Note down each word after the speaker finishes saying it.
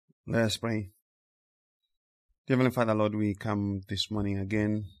Let us pray. Dear Heavenly Father, Lord, we come this morning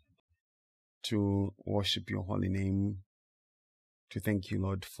again to worship your holy name, to thank you,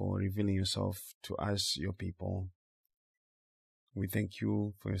 Lord, for revealing yourself to us, your people. We thank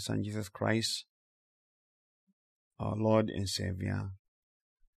you for your Son, Jesus Christ, our Lord and Savior,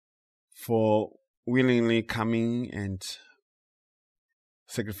 for willingly coming and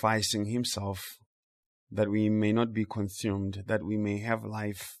sacrificing himself that we may not be consumed, that we may have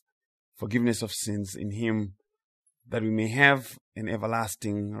life, forgiveness of sins in him, that we may have an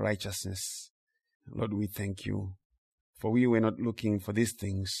everlasting righteousness. Lord, we thank you, for we were not looking for these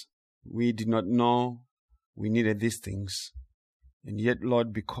things. We did not know we needed these things. And yet,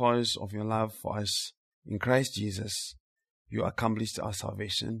 Lord, because of your love for us in Christ Jesus, you accomplished our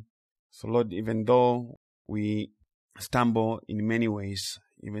salvation. So, Lord, even though we stumble in many ways,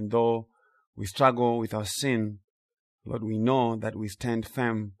 even though we struggle with our sin, Lord, we know that we stand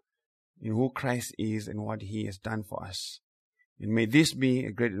firm in who Christ is and what he has done for us. And may this be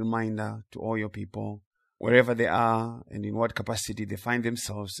a great reminder to all your people, wherever they are and in what capacity they find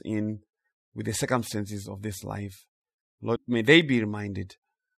themselves in with the circumstances of this life. Lord, may they be reminded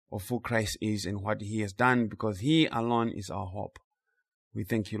of who Christ is and what he has done, because he alone is our hope. We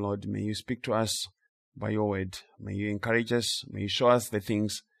thank you, Lord. May you speak to us by your word. May you encourage us. May you show us the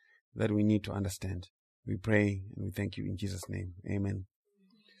things that we need to understand. We pray and we thank you in Jesus' name. Amen.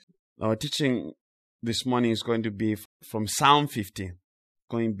 Our teaching this morning is going to be from Psalm 50.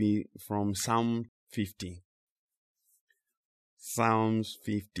 Going to be from Psalm 50. Psalms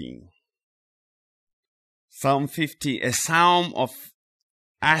 50. Psalm 50, a psalm of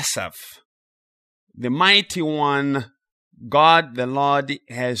Asaph. The mighty one, God the Lord,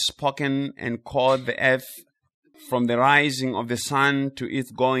 has spoken and called the earth from the rising of the sun to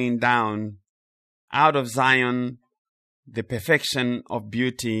its going down. Out of Zion, the perfection of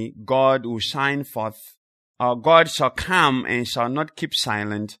beauty, God will shine forth. Our God shall come and shall not keep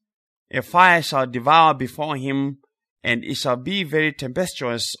silent. A fire shall devour before him, and it shall be very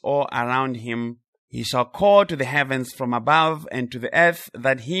tempestuous all around him. He shall call to the heavens from above and to the earth,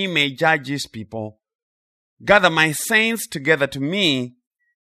 that he may judge his people. Gather my saints together to me,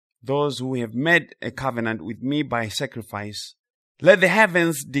 those who have made a covenant with me by sacrifice. Let the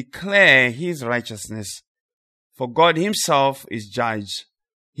heavens declare his righteousness, for God himself is judge.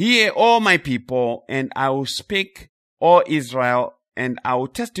 Hear, all my people, and I will speak, O Israel, and I will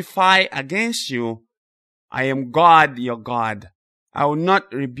testify against you. I am God, your God. I will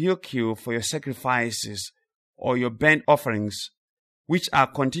not rebuke you for your sacrifices or your burnt offerings, which are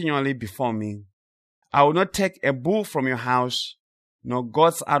continually before me. I will not take a bull from your house, nor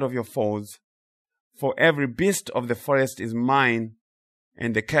goats out of your folds. For every beast of the forest is mine,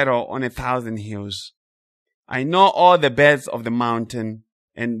 and the cattle on 1,000 hills. I know all the birds of the mountain,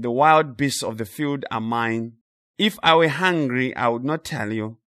 and the wild beasts of the field are mine. If I were hungry, I would not tell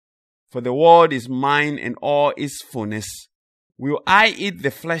you, for the world is mine and all its fullness. Will I eat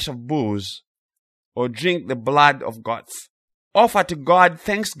the flesh of bulls, or drink the blood of goats? Offer to God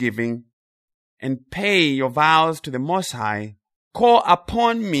thanksgiving, and pay your vows to the Most High. Call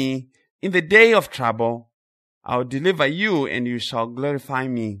upon me in the day of trouble. I will deliver you, and you shall glorify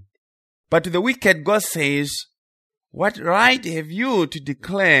me. But to the wicked God says, what right have you to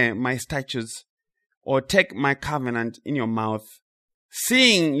declare my statutes, or take my covenant in your mouth,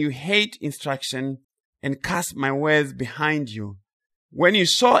 seeing you hate instruction and cast my words behind you? When you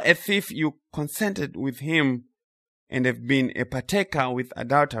saw a thief, you consented with him, and have been a partaker with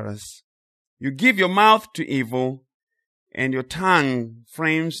adulterers. You give your mouth to evil, and your tongue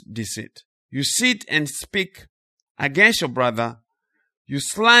frames deceit. You sit and speak against your brother. You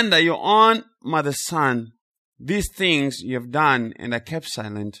slander your own mother's son. These things you have done, and I kept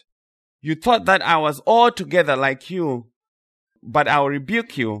silent. You thought that I was altogether like you, but I will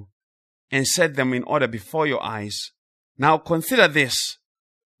rebuke you and set them in order before your eyes. Now consider this,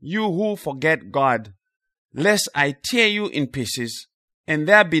 you who forget God, lest I tear you in pieces, and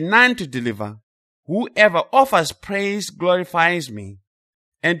there be none to deliver. Whoever offers praise glorifies me,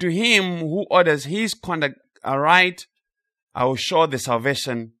 and to him who orders his conduct aright, I will show the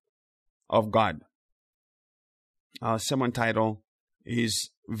salvation of God. Our sermon title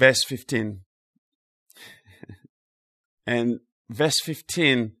is verse 15. And verse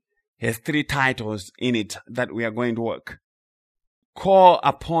 15 has 3 titles in it that we are going to work. Call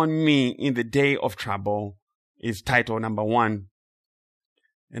upon me in the day of trouble is title number 1.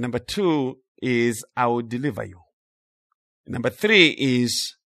 And number 2 is I will deliver you. And number 3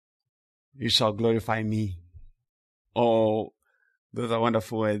 is you shall glorify me. Oh, those are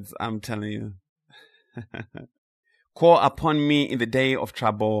wonderful words, I'm telling you. Call upon me in the day of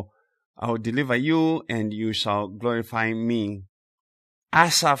trouble. I will deliver you, and you shall glorify me.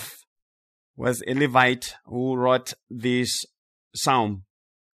 Asaph was a Levite who wrote this psalm.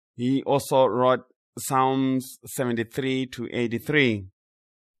 He also wrote Psalms 73 to 83.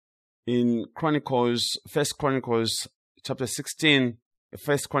 In Chronicles, 1 Chronicles chapter 16,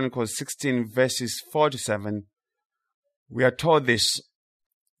 1 Chronicles 16 verses 4 to 7, we are told this.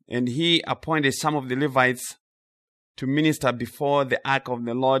 And he appointed some of the Levites to minister before the ark of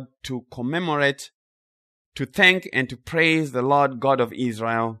the Lord, to commemorate, to thank, and to praise the Lord God of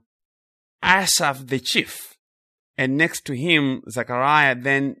Israel. Asaph the chief, and next to him Zechariah,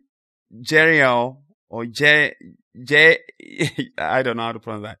 then Jeriel, or I don't know how to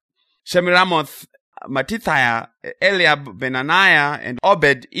pronounce that, Shemiramoth, Mattithiah, Eliab, Benaniah, and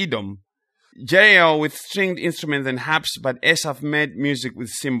Obed-Edom. Jeriel with stringed instruments and harps, but Asaph made music with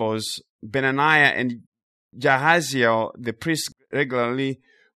cymbals. Benaniah and Jahaziel, the priest, regularly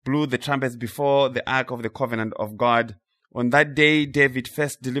blew the trumpets before the ark of the covenant of God. On that day, David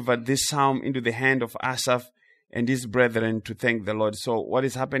first delivered this psalm into the hand of Asaph and his brethren to thank the Lord. So what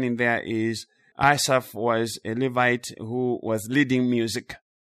is happening there is Asaph was a Levite who was leading music,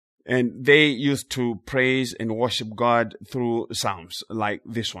 and they used to praise and worship God through psalms like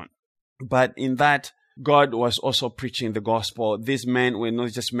this one. But in that, God was also preaching the gospel. These men were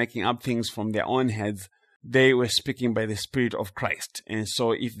not just making up things from their own heads. They were speaking by the Spirit of Christ. And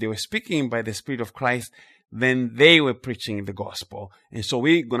so if they were speaking by the Spirit of Christ, then they were preaching the gospel. And so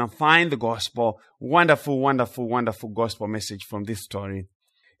we're going to find the gospel, wonderful, wonderful, wonderful gospel message from this story.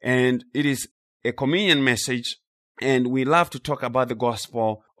 And it is a communion message. And we love to talk about the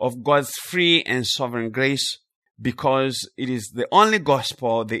gospel of God's free and sovereign grace, because it is the only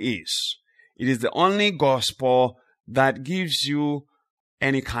gospel there is. It is the only gospel that gives you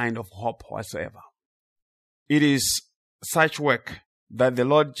any kind of hope whatsoever. It is such work that the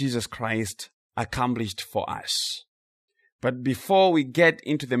Lord Jesus Christ accomplished for us. But before we get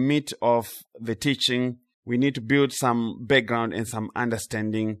into the meat of the teaching, we need to build some background and some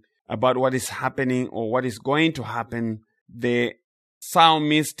understanding about what is happening or what is going to happen. The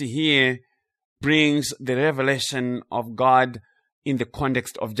psalmist here brings the revelation of God in the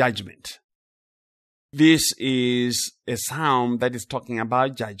context of judgment. This is a psalm that is talking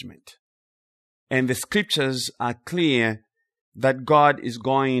about judgment. And the scriptures are clear that God is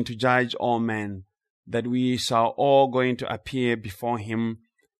going to judge all men, that we shall all going to appear before him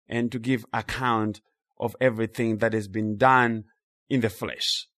and to give account of everything that has been done in the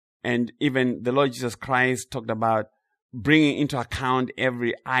flesh. And even the Lord Jesus Christ talked about bringing into account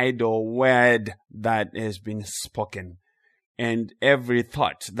every idle word that has been spoken. And every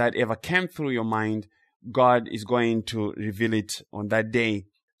thought that ever came through your mind, God is going to reveal it on that day.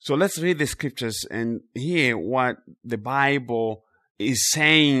 So let's read the scriptures and hear what the Bible is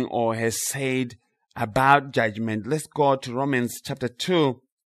saying or has said about judgment. Let's go to Romans chapter 2.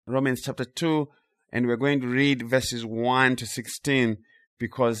 Romans chapter 2, and we're going to read verses 1 to 16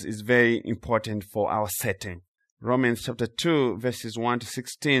 because it's very important for our setting. Romans chapter 2, verses 1 to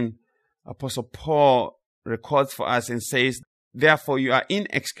 16. Apostle Paul records for us and says, "Therefore you are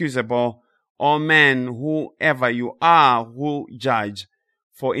inexcusable, all men, whoever you are, who judge.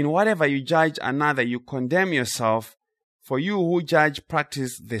 For in whatever you judge another, you condemn yourself. For you who judge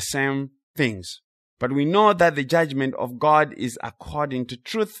practice the same things. But we know that the judgment of God is according to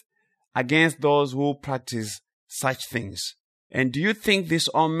truth against those who practice such things. And do you think this,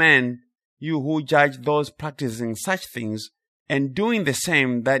 all men, you who judge those practicing such things and doing the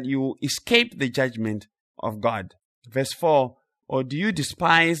same, that you escape the judgment of God?" Verse 4, "Or do you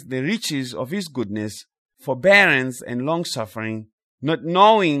despise the riches of his goodness, forbearance and long-suffering, not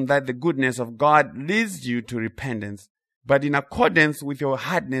knowing that the goodness of God leads you to repentance? But in accordance with your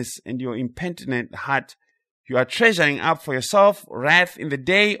hardness and your impenitent heart, you are treasuring up for yourself wrath in the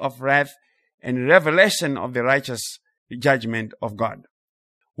day of wrath and revelation of the righteous judgment of God,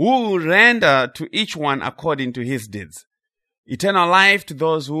 who will render to each one according to his deeds. Eternal life to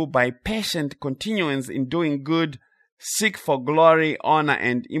those who by patient continuance in doing good seek for glory, honor,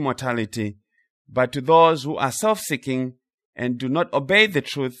 and immortality. But to those who are self-seeking and do not obey the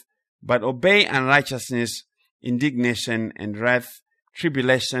truth, but obey unrighteousness, indignation and wrath,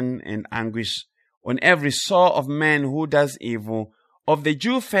 tribulation and anguish on every soul of man who does evil, of the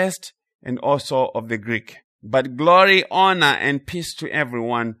Jew first and also of the Greek. But glory, honor, and peace to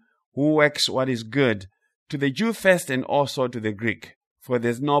everyone who works what is good, to the Jew first and also to the Greek. For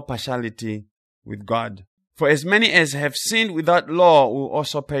there is no partiality with God. For as many as have sinned without law will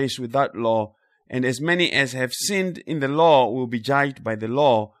also perish without law, and as many as have sinned in the law will be judged by the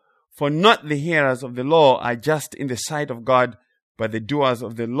law. For not the hearers of the law are just in the sight of God, but the doers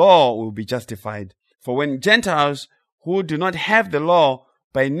of the law will be justified. For when Gentiles who do not have the law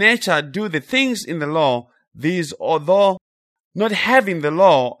by nature do the things in the law, these, although not having the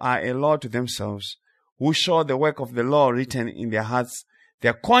law, are a law to themselves, who show the work of the law written in their hearts,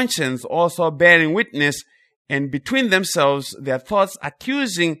 their conscience also bearing witness, and between themselves their thoughts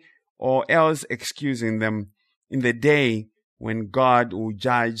accusing or else excusing them, in the day when God will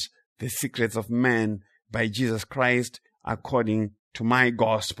judge the secrets of men by Jesus Christ according to my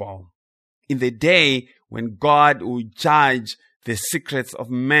gospel. In the day when God will judge the secrets of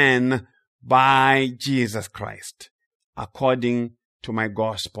men by Jesus Christ according to my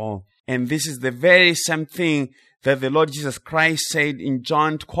gospel. And this is the very same thing that the Lord Jesus Christ said in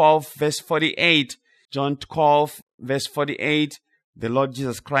John 12 verse 48. John 12 verse 48, the Lord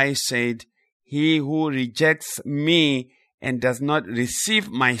Jesus Christ said, "He who rejects me and does not receive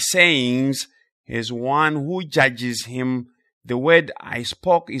my sayings is one who judges him. The word I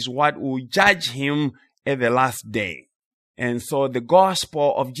spoke is what will judge him at the last day." And so the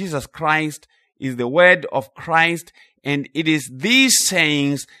gospel of Jesus Christ is the word of Christ, and it is these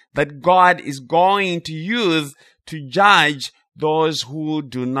sayings that God is going to use to judge those who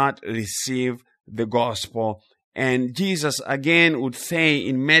do not receive the gospel. And Jesus again would say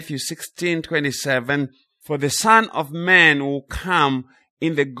in Matthew 16:27, "For the Son of Man will come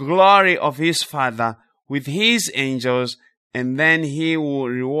in the glory of his Father with his angels, and then he will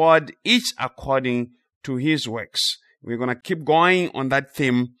reward each according to his works." We're going to keep going on that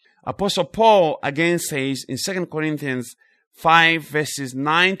theme. Apostle Paul again says in 2 Corinthians 5 verses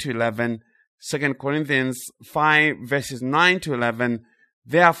 9 to 11, 2 Corinthians 5 verses 9 to 11,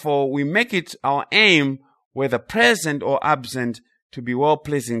 "Therefore we make it our aim, whether present or absent, to be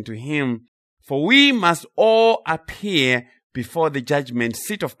well-pleasing to him. For we must all appear before the judgment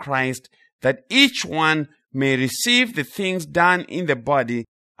seat of Christ, that each one may receive the things done in the body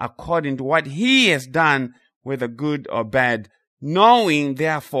according to what he has done, whether good or bad. Knowing,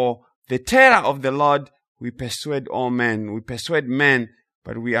 therefore, the terror of the Lord, we persuade all men." We persuade men,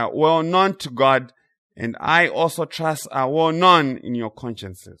 but we are well known to God, and I also trust are well known in your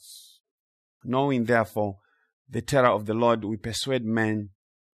consciences. Knowing, therefore, the terror of the Lord, we persuade men,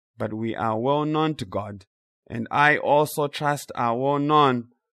 but we are well known to God, and I also trust are well known,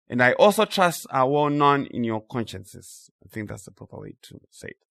 in your consciences. I think that's the proper way to say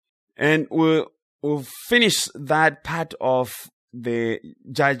it. And we'll finish that part of the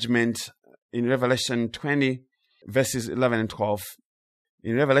judgment in Revelation 20, verses 11 and 12.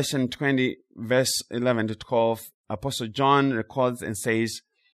 In Revelation 20, verse 11 to 12, Apostle John records and says,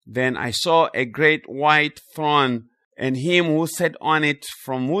 "Then I saw a great white throne, and him who sat on it,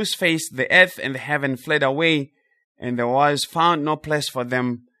 from whose face the earth and the heaven fled away, and there was found no place for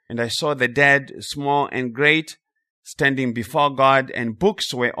them. And I saw the dead, small and great, standing before God, and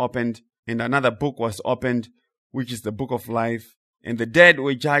books were opened, and another book was opened, which is the book of life. And the dead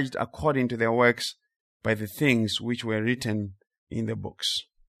were judged according to their works by the things which were written in the books."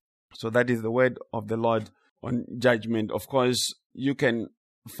 So that is the word of the Lord on judgment. Of course, you can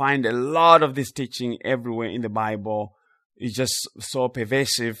find a lot of this teaching everywhere in the Bible. It's just so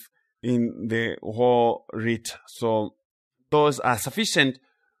pervasive in the whole writ. So those are sufficient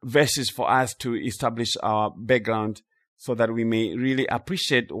verses for us to establish our background so that we may really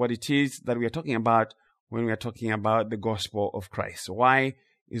appreciate what it is that we are talking about when we are talking about the gospel of Christ. Why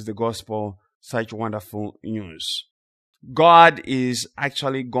is the gospel such wonderful news? God is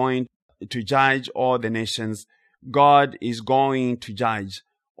actually going to judge all the nations. God is going to judge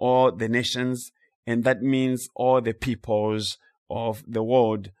all the nations, and that means all the peoples of the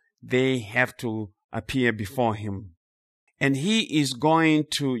world. They have to appear before him. And he is going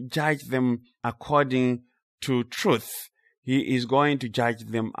to judge them according to truth. He is going to judge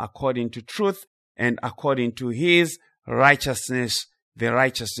them according to truth and according to his righteousness, the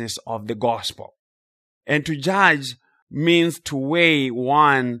righteousness of the gospel. And to judge means to weigh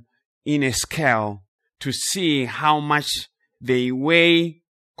one in a scale to see how much they weigh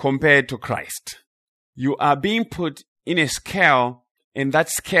compared to Christ. You are being put in a scale, and that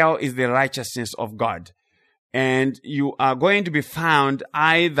scale is the righteousness of God. And you are going to be found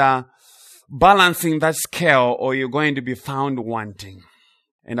either balancing that scale or you're going to be found wanting.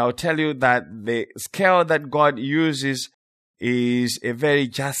 And I'll tell you that the scale that God uses is a very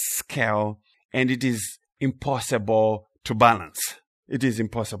just scale, and it is impossible to balance. It is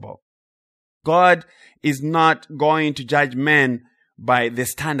impossible. God is not going to judge men by the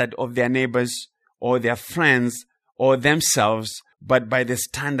standard of their neighbors or their friends or themselves, but by the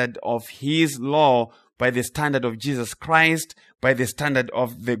standard of his law, by the standard of Jesus Christ, by the standard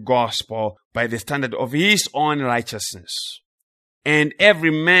of the gospel, by the standard of his own righteousness. And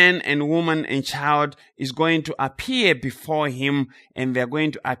every man and woman and child is going to appear before him, and they're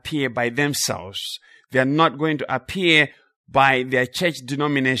going to appear by themselves. They're not going to appear by their church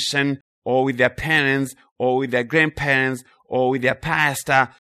denomination or with their parents or with their grandparents or with their pastor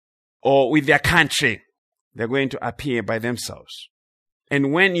or with their country. They're going to appear by themselves.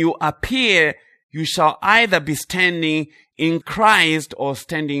 And when you appear, you shall either be standing in Christ or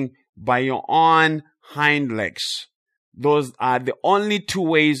standing by your own hind legs. Those are the only two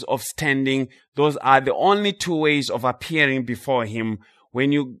ways of standing. Those are the only two ways of appearing before him.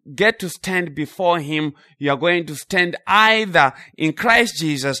 When you get to stand before him, you are going to stand either in Christ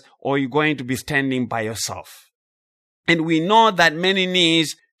Jesus or you're going to be standing by yourself. And we know that many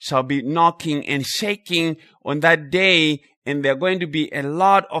knees shall be knocking and shaking on that day, and there are going to be a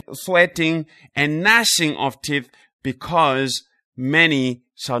lot of sweating and gnashing of teeth because many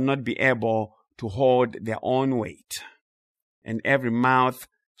shall not be able to hold their own weight. And every mouth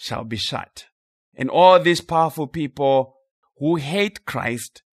shall be shut. And all these powerful people who hate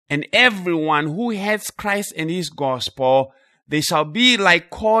Christ, and everyone who hates Christ and his gospel, they shall be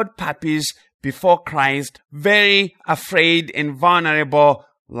like cold puppies before Christ, very afraid and vulnerable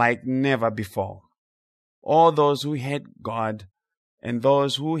like never before. All those who hate God, and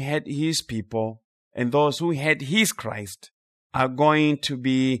those who hate his people, and those who hate his Christ are going to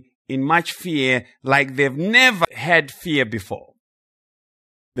be in much fear like they've never had fear before.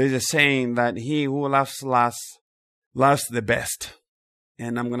 There's a saying that he who laughs last loves the best.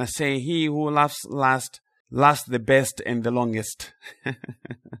 And I'm going to say he who laughs last laughs the best and the longest.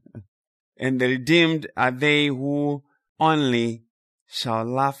 And the redeemed are they who only shall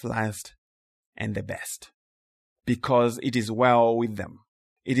laugh last and the best, because it is well with them.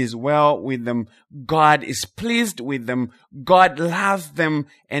 It is well with them. God is pleased with them. God loves them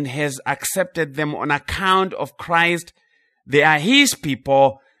and has accepted them on account of Christ. They are his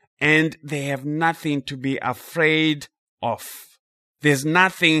people, and they have nothing to be afraid of. There's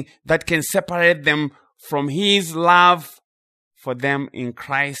nothing that can separate them from his love for them in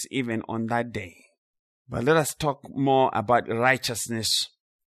Christ even on that day. But let us talk more about righteousness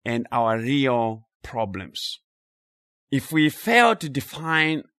and our real problems. If we fail to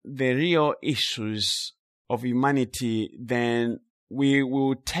define the real issues of humanity, then we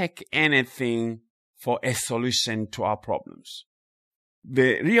will take anything for a solution to our problems.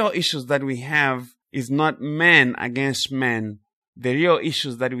 The real issues that we have is not man against man. The real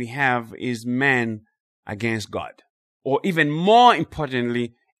issues that we have is man against God. Or even more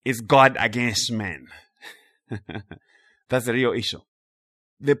importantly, is God against man. That's the real issue.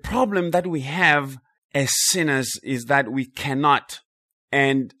 The problem that we have as sinners is that we cannot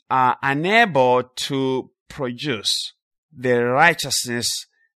and are unable to produce the righteousness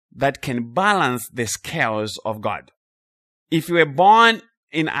that can balance the scales of God. If you were born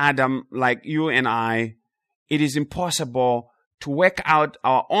in Adam like you and I, it is impossible to work out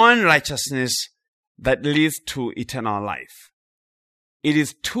our own righteousness that leads to eternal life. It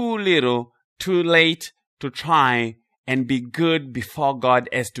is too little, too late to try and be good before God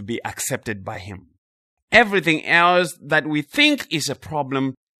as to be accepted by him. Everything else that we think is a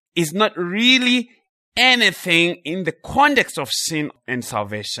problem is not really anything in the context of sin and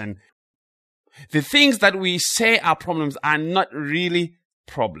salvation. The things that we say are problems are not really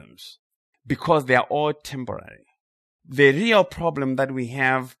problems because they are all temporary. The real problem that we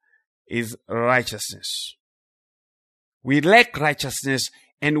have is righteousness. We lack righteousness,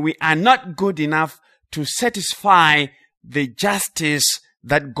 and we are not good enough to satisfy the justice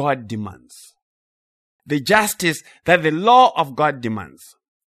that God demands. The justice that the law of God demands.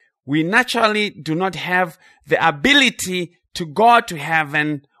 We naturally do not have the ability to go to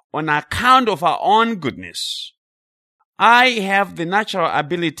heaven on account of our own goodness. I have the natural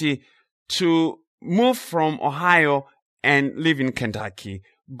ability to move from Ohio and live in Kentucky,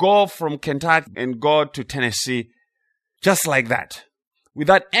 go from Kentucky and go to Tennessee, just like that,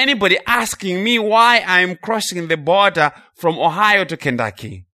 without anybody asking me why I'm crossing the border from Ohio to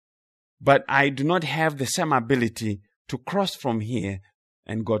Kentucky. But I do not have the same ability to cross from here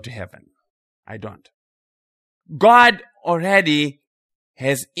and go to heaven. I don't. God already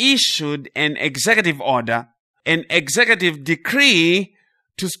has issued an executive order, an executive decree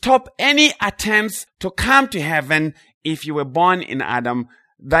to stop any attempts to come to heaven if you were born in Adam.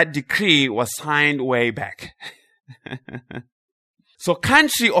 That decree was signed way back. So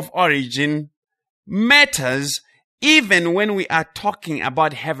country of origin matters even when we are talking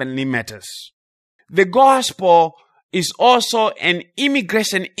about heavenly matters. The gospel is also an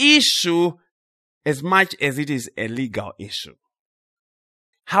immigration issue as much as it is a legal issue.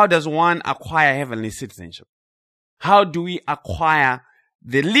 How does one acquire heavenly citizenship? How do we acquire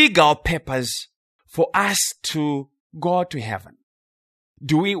the legal papers for us to go to heaven?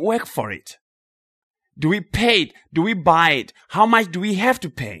 Do we work for it? Do we pay it? Do we buy it? How much do we have to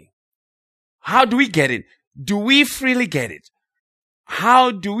pay? How do we get it? Do we freely get it? How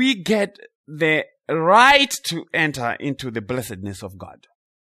do we get the right to enter into the blessedness of God?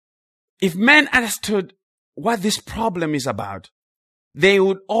 If men understood what this problem is about, they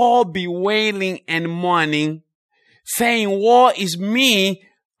would all be wailing and mourning, saying, "Woe is me,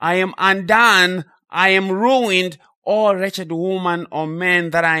 I am undone, I am ruined, O wretched woman or man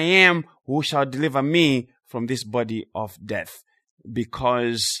that I am, who shall deliver me from this body of death?"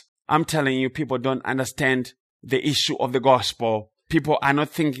 Because I'm telling you, people don't understand the issue of the gospel. People are not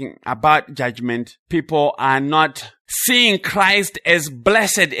thinking about judgment. People are not seeing Christ as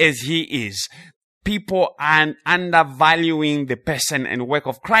blessed as he is. People are undervaluing the person and work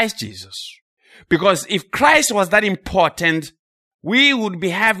of Christ Jesus. Because if Christ was that important, we would be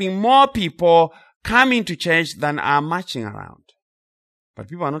having more people coming to church than are marching around. But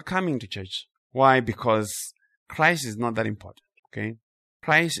people are not coming to church. Why? Because Christ is not that important. Okay?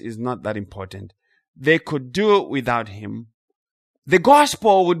 Christ is not that important. They could do without him. The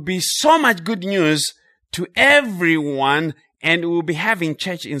gospel would be so much good news to everyone, and we'll be having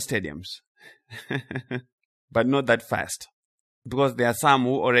church in stadiums. But not that fast. Because there are some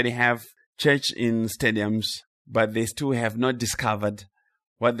who already have church in stadiums, but they still have not discovered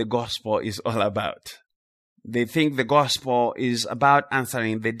what the gospel is all about. They think the gospel is about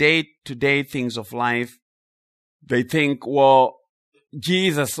answering the day-to-day things of life. They think, well,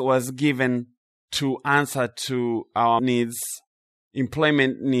 Jesus was given to answer to our needs,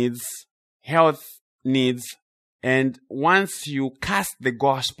 employment needs, health needs. And once you cast the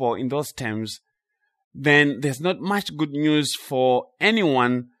gospel in those terms, then there's not much good news for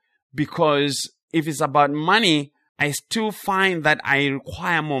anyone, because if it's about money, I still find that I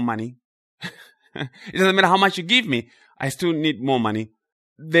require more money. It doesn't matter how much you give me, I still need more money.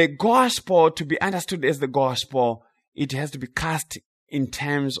 The gospel, to be understood as the gospel, it has to be cast in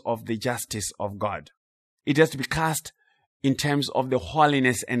terms of the justice of God. It has to be cast in terms of the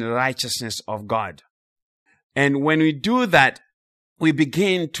holiness and righteousness of God. And when we do that, we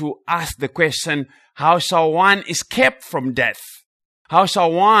begin to ask the question, how shall one escape from death? How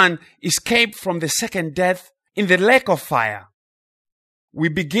shall one escape from the second death in the lake of fire? We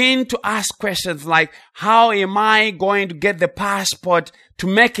begin to ask questions like, how am I going to get the passport to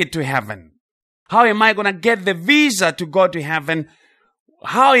make it to heaven? How am I going to get the visa to go to heaven?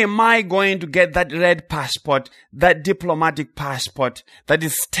 How am I going to get that red passport, that diplomatic passport that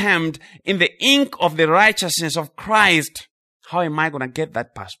is stamped in the ink of the righteousness of Christ? How am I going to get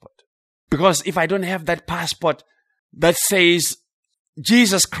that passport? Because if I don't have that passport that says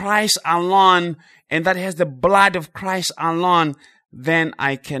Jesus Christ alone, and that has the blood of Christ alone, then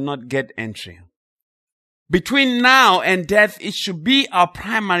I cannot get entry. Between now and death, it should be our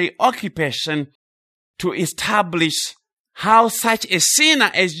primary occupation to establish how such a sinner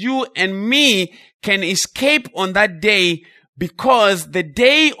as you and me can escape on that day, because the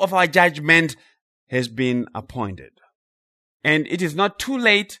day of our judgment has been appointed. And it is not too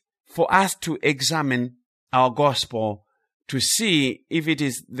late for us to examine our gospel to see if it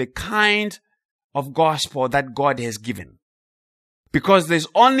is the kind of gospel that God has given. Because there's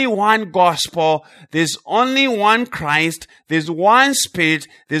only one gospel, there's only one Christ, there's one Spirit,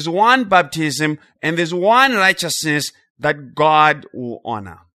 there's one baptism, and there's one righteousness that God will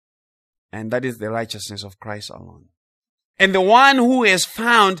honor. And that is the righteousness of Christ alone. And the one who has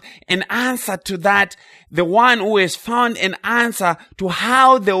found an answer to that, the one who has found an answer to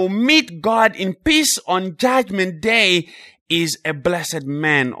how they will meet God in peace on Judgment Day, is a blessed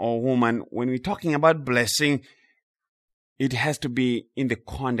man or woman. When we're talking about blessing, it has to be in the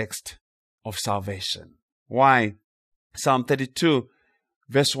context of salvation. Why? Psalm 32,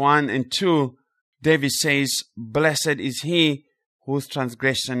 verse 1 and 2, David says, "Blessed is he whose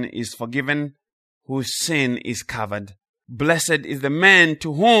transgression is forgiven, whose sin is covered. Blessed is the man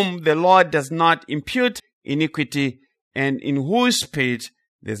to whom the Lord does not impute iniquity, and in whose spirit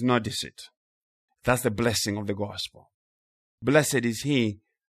there's no deceit." That's the blessing of the gospel. Blessed is he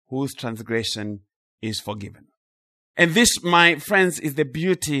whose transgression is forgiven. And this, my friends, is the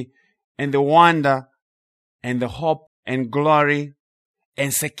beauty and the wonder and the hope and glory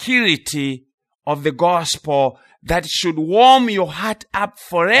and security of the gospel that should warm your heart up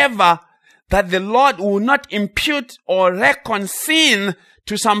forever, that the Lord will not impute or reckon sin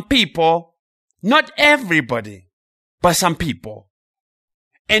to some people, not everybody, but some people.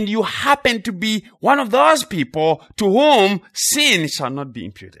 And you happen to be one of those people to whom sin shall not be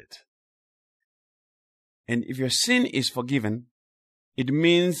imputed. And if your sin is forgiven, it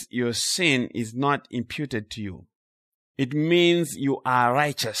means your sin is not imputed to you. It means you are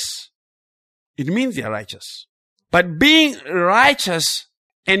righteous. It means you are righteous. But being righteous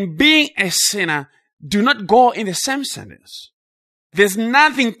and being a sinner do not go in the same sentence. There's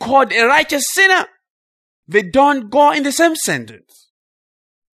nothing called a righteous sinner. They don't go in the same sentence.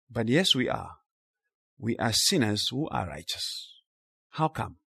 But yes, we are. We are sinners who are righteous. How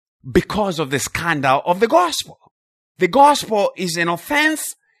come? Because of the scandal of the gospel. The gospel is an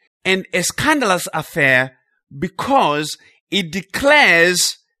offense and a scandalous affair because it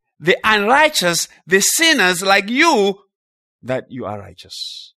declares the unrighteous, the sinners like you, that you are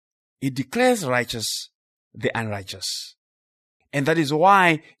righteous. It declares righteous the unrighteous. And that is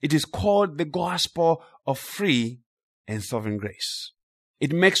why it is called the gospel of free and sovereign grace.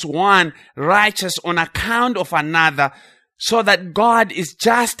 It makes one righteous on account of another, so that God is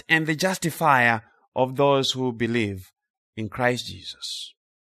just and the justifier of those who believe in Christ Jesus.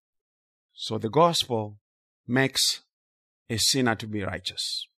 So the gospel makes a sinner to be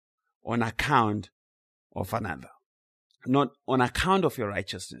righteous on account of another. Not on account of your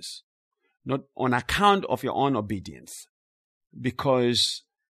righteousness. Not on account of your own obedience. Because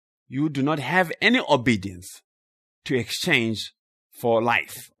you do not have any obedience to exchange for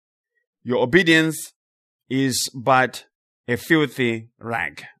life. Your obedience is but a filthy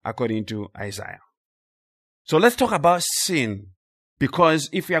rag, according to Isaiah. So let's talk about sin. Because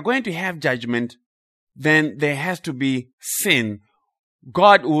if we are going to have judgment, then there has to be sin.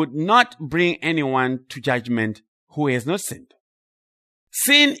 God would not bring anyone to judgment who has not sinned.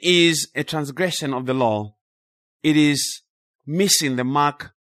 Sin is a transgression of the law. It is missing the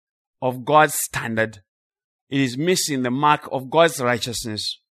mark of God's standard. It is missing the mark of God's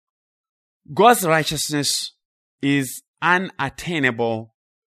righteousness. God's righteousness is unattainable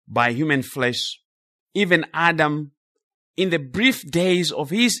by human flesh. Even Adam, in the brief days of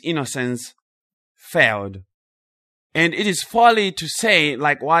his innocence, failed. And it is folly to say,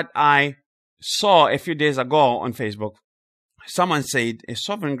 like what I saw a few days ago on Facebook. Someone said, a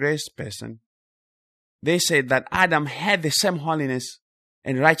sovereign grace person, they said that Adam had the same holiness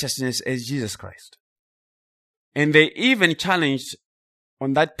and righteousness as Jesus Christ. And they even challenged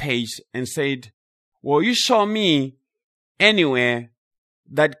on that page and said, well, you show me anywhere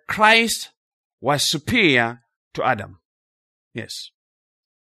that Christ was superior to Adam. Yes.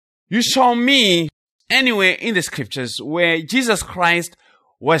 You show me anywhere in the scriptures where Jesus Christ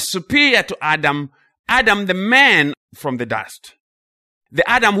was superior to Adam, Adam the man from the dust, the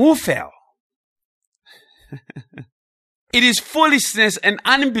Adam who fell. It is foolishness and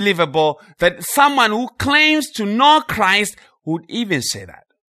unbelievable that someone who claims to know Christ would even say that.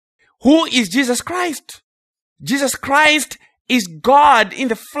 Who is Jesus Christ? Jesus Christ is God in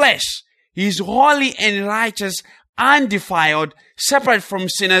the flesh. He is holy and righteous, undefiled, separate from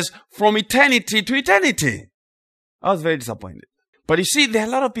sinners from eternity to eternity. I was very disappointed. But you see, there are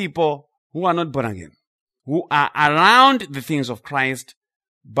a lot of people who are not born again, who are around the things of Christ,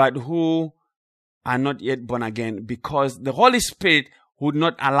 but who are not yet born again because the Holy Spirit would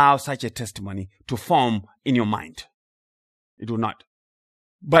not allow such a testimony to form in your mind. It would not.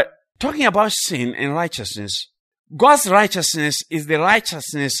 But talking about sin and righteousness, God's righteousness is the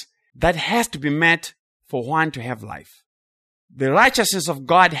righteousness that has to be met for one to have life. The righteousness of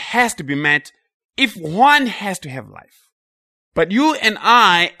God has to be met if one has to have life. But you and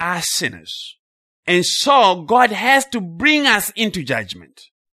I are sinners. And so God has to bring us into judgment.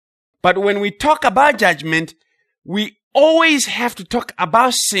 But when we talk about judgment, we always have to talk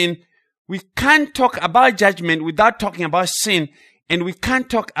about sin. We can't talk about judgment without talking about sin. And we can't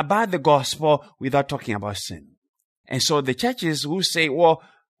talk about the gospel without talking about sin. And so the churches who say, well,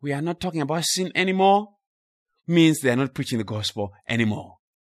 we are not talking about sin anymore, means they are not preaching the gospel anymore.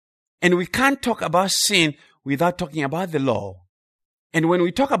 And we can't talk about sin without talking about the law. And when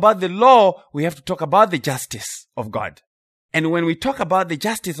we talk about the law, we have to talk about the justice of God. And when we talk about the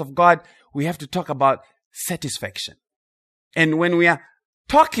justice of God, we have to talk about satisfaction. And when we are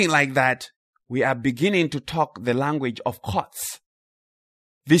talking like that, we are beginning to talk the language of courts.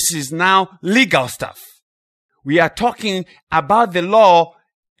 This is now legal stuff. We are talking about the law,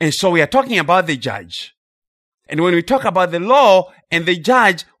 and so we are talking about the judge. And when we talk about the law and the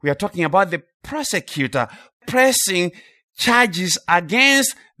judge, we are talking about the prosecutor pressing charges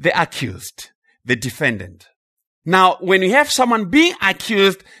against the accused, the defendant. Now, when we have someone being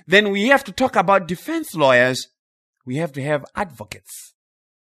accused, then we have to talk about defense lawyers. We have to have advocates.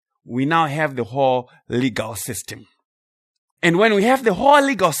 We now have the whole legal system. And when we have the whole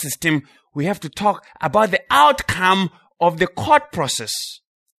legal system, we have to talk about the outcome of the court process.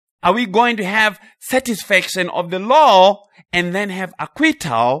 Are we going to have satisfaction of the law and then have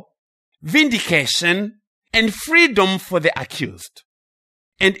acquittal, vindication, and freedom for the accused?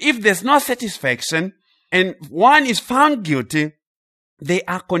 And if there's no satisfaction and one is found guilty, they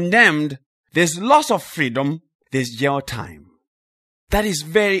are condemned. There's loss of freedom. There's jail time. That is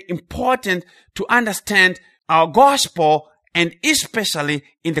very important to understand our gospel, and especially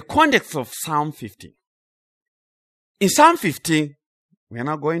in the context of Psalm 50. In Psalm 50, we are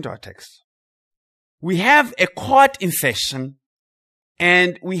now going to our text. We have a court in session,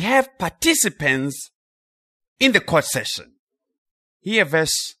 and we have participants in the court session. Here,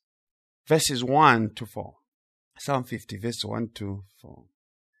 verses 1 to 4. Psalm 50, verse 1 to 4.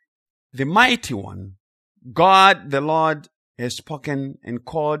 The mighty one, God the Lord, has spoken and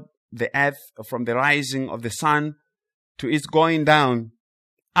called the earth from the rising of the sun to its going down.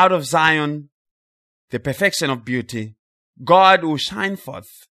 Out of Zion, the perfection of beauty, God will shine forth.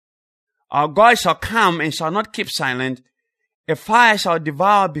 Our God shall come and shall not keep silent. A fire shall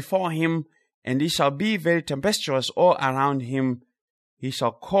devour before him, and it shall be very tempestuous all around him. He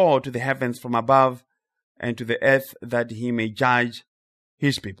shall call to the heavens from above and to the earth that he may judge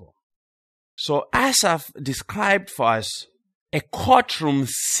his people. So Asaph described for us a courtroom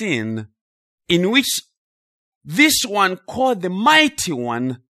scene in which this one called the mighty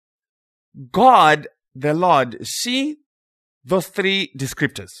one, God the Lord. See those three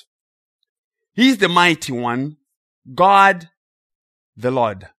descriptors. He's the mighty one, God the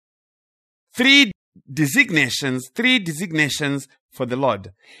Lord. Three designations for the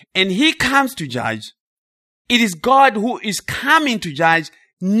Lord. And he comes to judge. It is God who is coming to judge,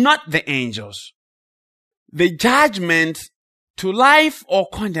 not the angels. The judgment to life or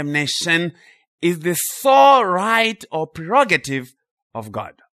condemnation is the sole right or prerogative of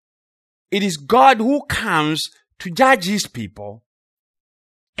God. It is God who comes to judge his people.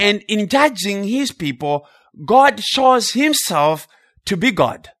 And in judging his people, God shows himself to be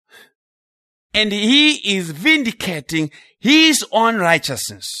God. And he is vindicating his own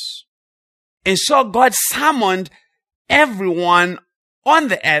righteousness. And so God summoned everyone on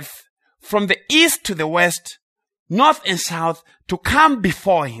the earth from the east to the west, north and south, to come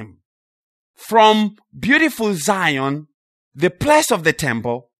before him. From beautiful Zion, the place of the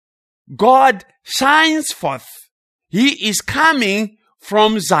temple, God shines forth. He is coming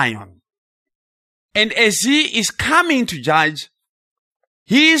from Zion. And as he is coming to judge,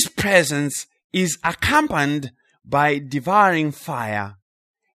 his presence is accompanied by devouring fire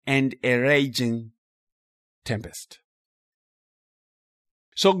and a raging tempest.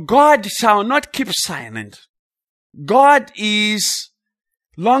 So God shall not keep silent. God is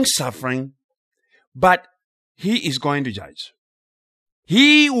long-suffering, but he is going to judge.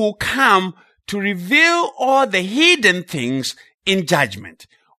 He will come to reveal all the hidden things in judgment.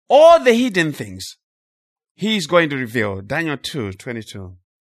 All the hidden things he is going to reveal. Daniel 2:22.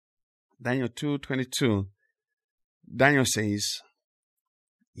 Daniel 2:22. Daniel says,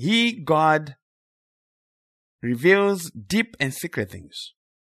 he, God, reveals deep and secret things.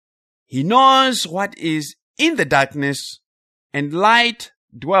 He knows what is in the darkness, and light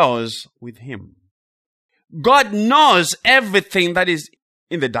dwells with him. God knows everything that is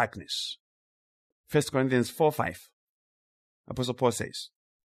in the darkness. 1 Corinthians 4:5. Apostle Paul says,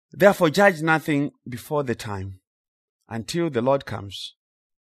 therefore judge nothing before the time, until the Lord comes,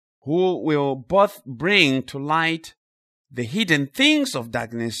 who will both bring to light the hidden things of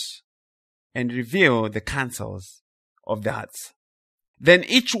darkness and reveal the counsels of the hearts. Then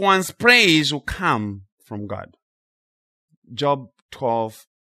each one's praise will come from God. Job 12,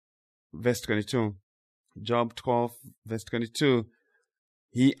 verse 22. Job 12, verse 22.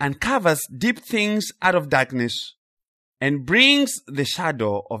 He uncovers deep things out of darkness and brings the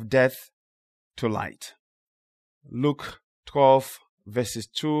shadow of death to light. Luke 12, verses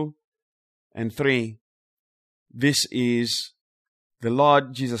 2 and 3. This is the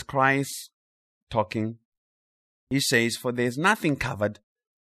Lord Jesus Christ talking. He says, for there is nothing covered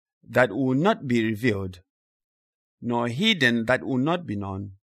that will not be revealed, nor hidden that will not be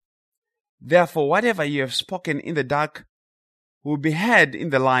known. Therefore, whatever you have spoken in the dark will be heard in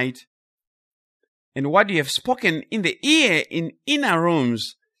the light, and what you have spoken in the ear in inner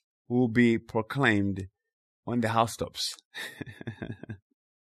rooms will be proclaimed on the housetops.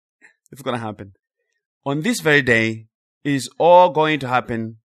 It's going to happen. On this very day, it is all going to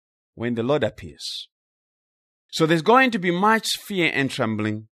happen when the Lord appears. So there's going to be much fear and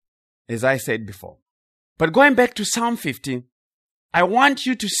trembling, as I said before. But going back to Psalm 50, I want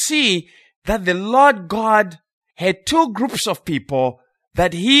you to see that the Lord God had two groups of people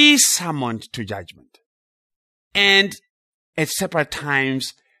that he summoned to judgment. And at separate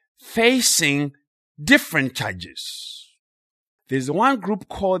times, facing different charges. There's one group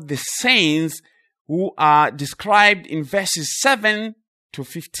called the saints who are described in verses 7 to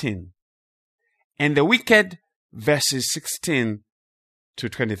 15. And the wicked, verses 16 to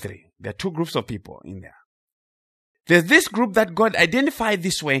 23. There are two groups of people in there. There's this group that God identified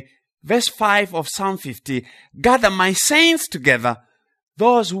this way. Verse 5 of Psalm 50, gather my saints together,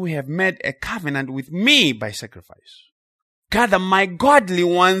 those who have made a covenant with me by sacrifice. Gather my godly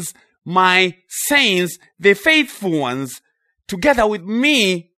ones, my saints, the faithful ones, together with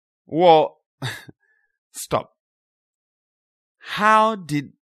me. Well, stop. How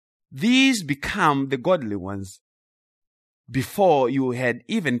did these become the godly ones before you had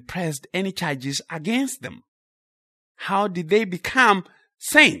even pressed any charges against them? How did they become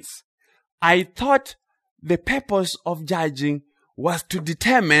saints? I thought the purpose of judging was to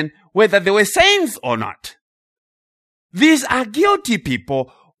determine whether they were saints or not. These are guilty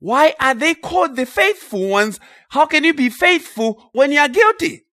people. Why are they called the faithful ones? How can you be faithful when you are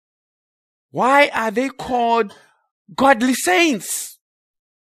guilty? Why are they called godly saints?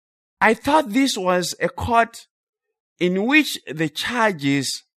 I thought this was a court in which the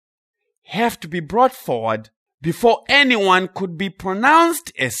charges have to be brought forward before anyone could be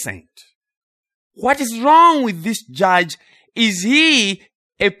pronounced a saint. What is wrong with this judge? Is he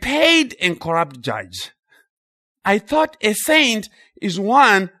a paid and corrupt judge? I thought a saint is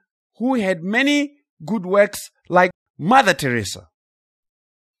one who had many good works like Mother Teresa.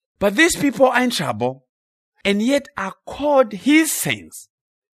 But these people are in trouble and yet are called his saints.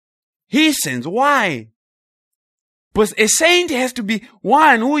 His saints. Why? Because a saint has to be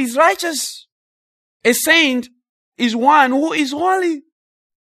one who is righteous. A saint is one who is holy,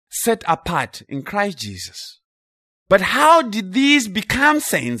 set apart in Christ Jesus. But how did these become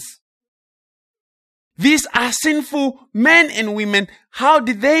saints? These are sinful men and women. How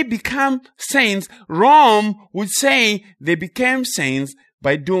did they become saints? Rome would say they became saints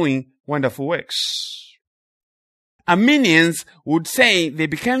by doing wonderful works. Arminians would say they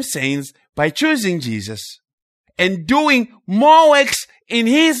became saints by choosing Jesus and doing more works in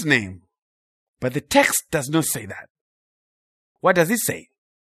his name. But the text does not say that. What does it say?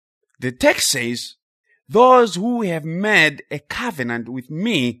 The text says, those who have made a covenant with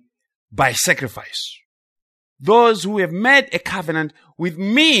me by sacrifice. Those who have made a covenant with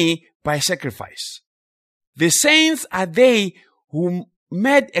me by sacrifice. The saints are they who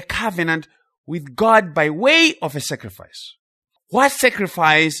made a covenant with God by way of a sacrifice. What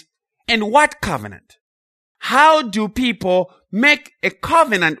sacrifice and what covenant? How do people make a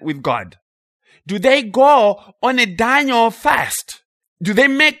covenant with God? Do they go on a Daniel fast? Do they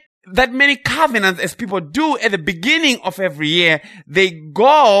make that many covenants as people do at the beginning of every year? They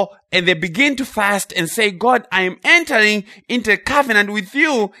go and they begin to fast and say, God, I am entering into a covenant with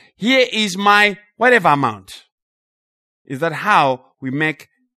you. Here is my whatever amount. Is that how we make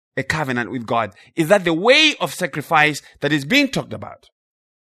a covenant with God? Is that the way of sacrifice that is being talked about?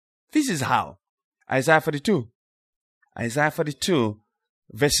 This is how. Isaiah 42. Isaiah 42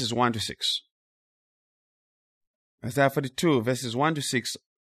 verses 1 to 6. Isaiah 42 verses 1 to 6.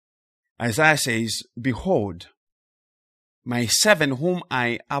 Isaiah says, behold, my servant whom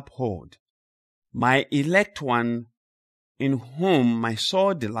I uphold, my elect one in whom my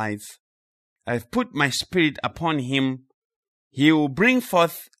soul delights. I have put my spirit upon him. He will bring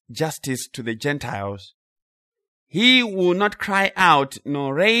forth justice to the Gentiles. He will not cry out,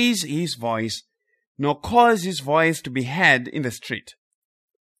 nor raise his voice, nor cause his voice to be heard in the street.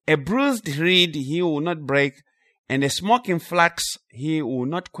 A bruised reed he will not break, and a smoking flax he will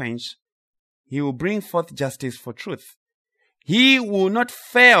not quench. He will bring forth justice for truth. He will not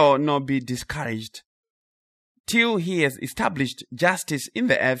fail nor be discouraged till he has established justice in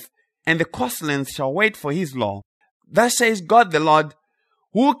the earth, and the coastlands shall wait for his law. Thus says God the Lord,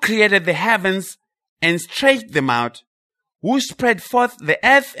 who created the heavens and stretched them out, who spread forth the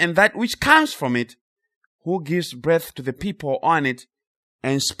earth and that which comes from it, who gives breath to the people on it,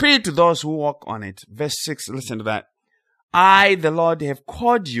 and spirit to those who walk on it. Verse 6, listen to that. I, the Lord, have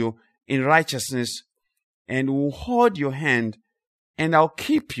called you in righteousness, and will hold your hand, and I'll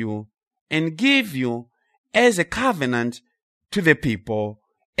keep you, and give you as a covenant to the people,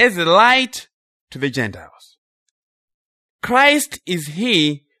 as a light to the Gentiles. Christ is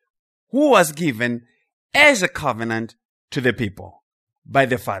he who was given as a covenant to the people by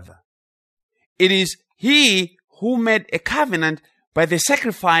the Father. It is he who made a covenant by the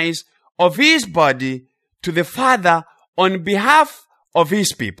sacrifice of his body to the Father on behalf of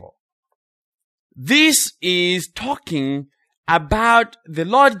his people. This is talking about the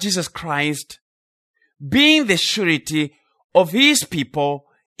Lord Jesus Christ being the surety of his people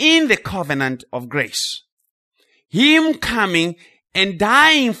in the covenant of grace. Him coming and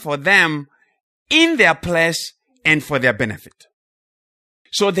dying for them in their place and for their benefit.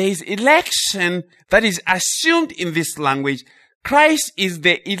 So there is election that is assumed in this language. Christ is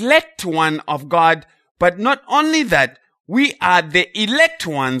the elect one of God, but not only that, we are the elect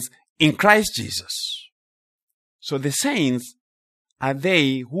ones in Christ Jesus. So the saints are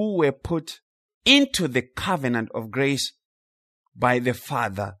they who were put into the covenant of grace by the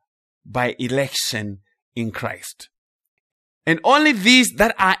Father, by election in Christ. And only these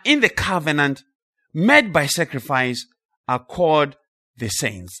that are in the covenant made by sacrifice are called the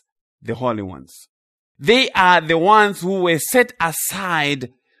saints, the holy ones. They are the ones who were set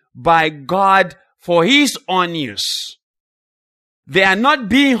aside by God for His own use. They are not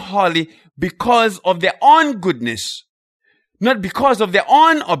being holy because of their own goodness, not because of their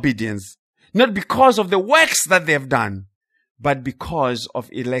own obedience, not because of the works that they have done, but because of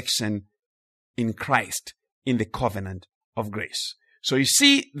election in Christ, in the covenant of grace. So you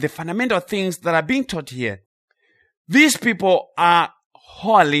see the fundamental things that are being taught here. These people are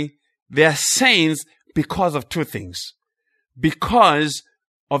holy, they are saints because of two things. Because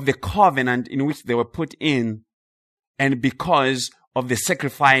of the covenant in which they were put in, and because of the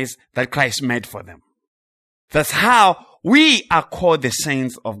sacrifice that Christ made for them. That's how we are called the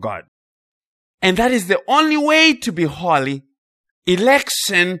saints of God. And that is the only way to be holy.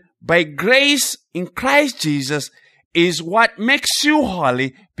 Election by grace in Christ Jesus is what makes you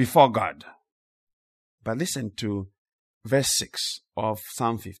holy before God. But listen to verse 6 of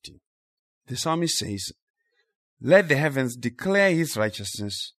Psalm 50. The psalmist says, "Let the heavens declare His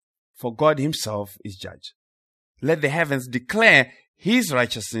righteousness, for God Himself is judge." Let the heavens declare His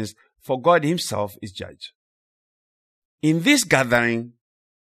righteousness, for God Himself is judge. In this gathering,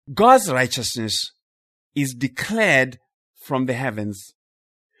 God's righteousness is declared from the heavens,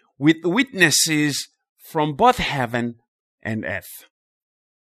 with witnesses from both heaven and earth.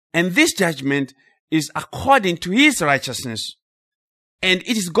 And this judgment is according to His righteousness, and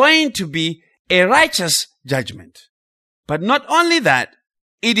it is going to be a righteous judgment. But not only that,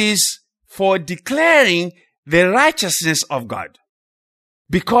 it is for declaring the righteousness of God,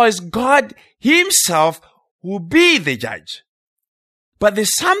 because God Himself will be the judge. But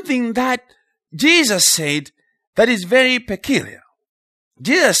there's something that Jesus said that is very peculiar.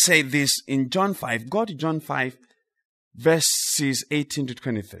 Jesus said this in John 5. Go to John 5, verses 18 to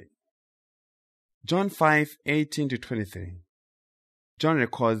 23. John 5, 18 to 23. John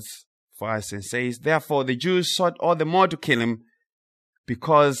records for us and says, "Therefore the Jews sought all the more to kill Him,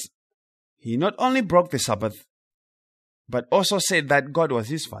 because He not only broke the Sabbath, but also said that God was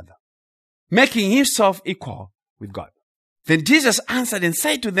His Father, making Himself equal with God. Then Jesus answered and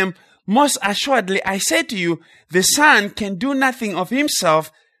said to them, Most assuredly I say to you, the Son can do nothing of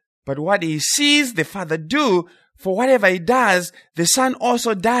Himself, but what He sees the Father do, for whatever He does, the Son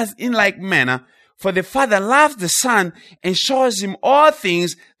also does in like manner. For the Father loves the Son and shows Him all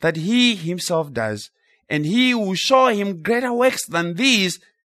things that He Himself does. And He will show Him greater works than these,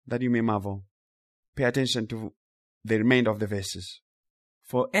 that you may marvel." Pay attention to the remainder of the verses.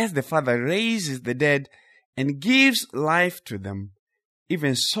 "For as the Father raises the dead and gives life to them,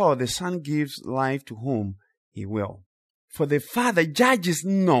 even so the Son gives life to whom He will. For the Father judges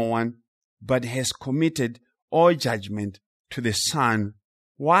no one, but has committed all judgment to the Son."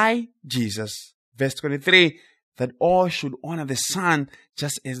 Why? Jesus. Verse 23, "That all should honor the Son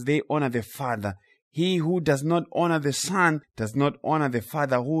just as they honor the Father. He who does not honor the Son does not honor the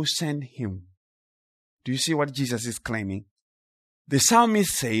Father who sent Him." Do you see what Jesus is claiming? The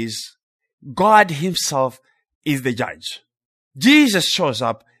psalmist says, God Himself is the judge. Jesus shows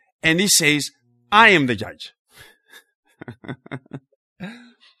up and He says, I am the judge.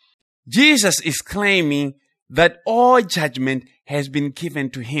 Jesus is claiming that all judgment has been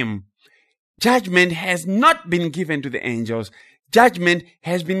given to Him. Judgment has not been given to the angels. Judgment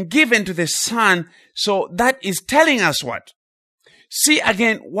has been given to the Son. So that is telling us what? See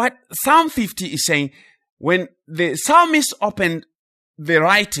again what Psalm 50 is saying. When the psalmist opened the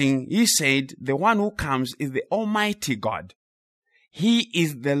writing, he said, the one who comes is the Almighty God. He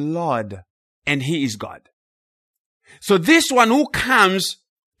is the Lord and He is God. So this one who comes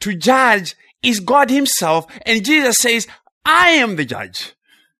to judge is God Himself, and Jesus says, I am the judge.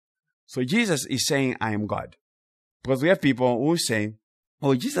 So Jesus is saying, I am God. Because we have people who say,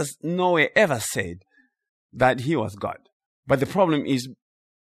 oh, Jesus nowhere ever said that He was God. But the problem is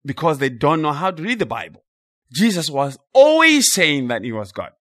because they don't know how to read the Bible. Jesus was always saying that He was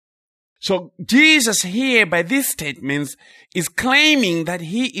God. So Jesus here, by these statements, is claiming that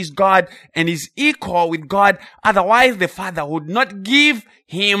he is God and is equal with God. Otherwise, the Father would not give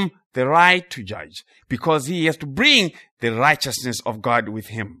him the right to judge, because he has to bring the righteousness of God with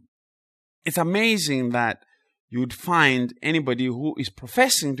him. It's amazing that you would find anybody who is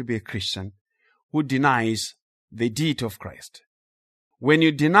professing to be a Christian who denies the deity of Christ. When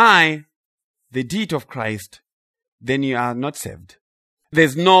you deny the deity of Christ, then you are not saved.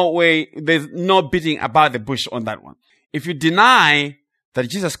 There's no beating about the bush on that one. If you deny that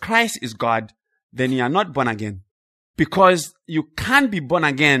Jesus Christ is God, then you are not born again. Because you can't be born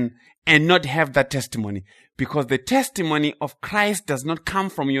again and not have that testimony. Because the testimony of Christ does not come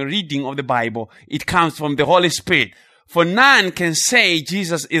from your reading of the Bible. It comes from the Holy Spirit. For none can say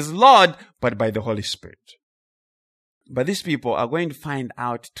Jesus is Lord but by the Holy Spirit. But these people are going to find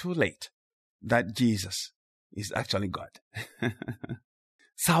out too late that Jesus is actually God.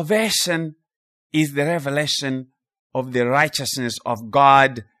 Salvation is the revelation of the righteousness of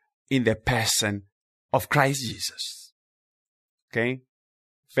God in the person of Christ Jesus. Okay?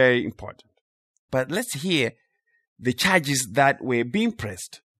 Very important. But let's hear the charges that were being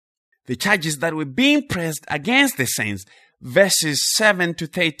pressed. The charges that were being pressed against the saints. Verses 7 to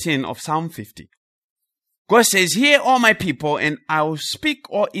 13 of Psalm 50. God says, "Hear, all my people, and I will speak,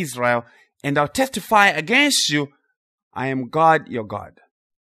 O Israel, and I'll testify against you. I am God, your God.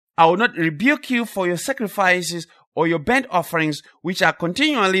 I will not rebuke you for your sacrifices or your burnt offerings, which are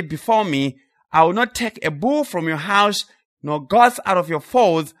continually before me. I will not take a bull from your house, nor goats out of your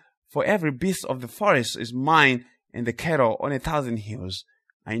folds, for every beast of the forest is mine, and the cattle on 1,000 hills.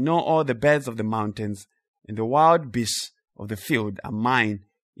 I know all the birds of the mountains, and the wild beasts of the field are mine.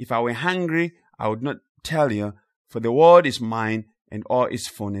 If I were hungry, I would not tell you, for the world is mine, and all its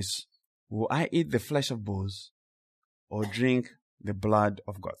fullness. Will I eat the flesh of bulls, or drink the blood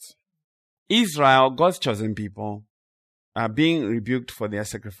of goats?" Israel, God's chosen people, are being rebuked for their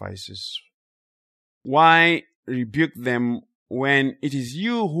sacrifices. Why rebuke them when it is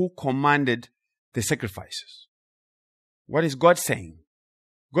you who commanded the sacrifices? What is God saying?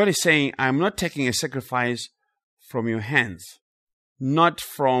 God is saying, I am not taking a sacrifice from your hands, not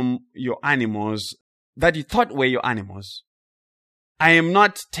from your animals that you thought were your animals. I am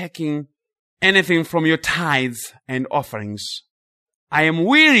not taking anything from your tithes and offerings. I am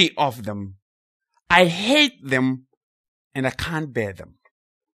weary of them. I hate them, and I can't bear them.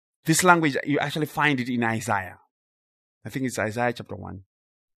 This language, you actually find it in Isaiah. I think it's Isaiah chapter 1.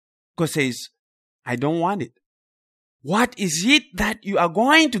 God says, I don't want it. What is it that you are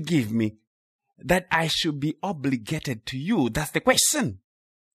going to give me that I should be obligated to you? That's the question.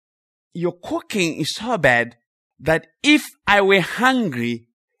 Your cooking is so bad that if I were hungry,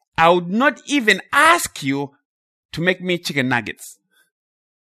 I would not even ask you to make me chicken nuggets.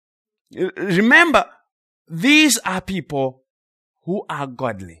 Remember, these are people who are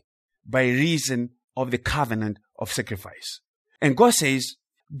godly by reason of the covenant of sacrifice. And God says,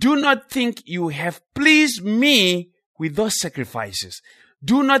 do not think you have pleased me with those sacrifices.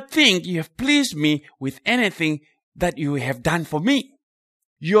 Do not think you have pleased me with anything that you have done for me.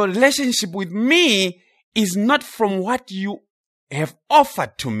 Your relationship with me is not from what you have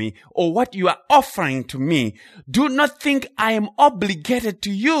offered to me or what you are offering to me. Do not think I am obligated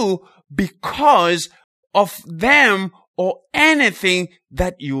to you because of them or anything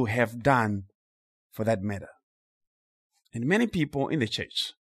that you have done for that matter. And many people in the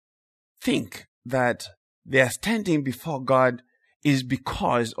church think that they are standing before God is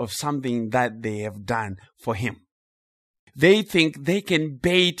because of something that they have done for Him. They think they can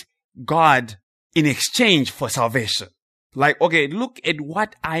bait God in exchange for salvation. Like, okay, look at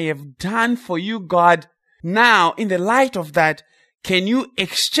what I have done for you, God. Now, in the light of that, can you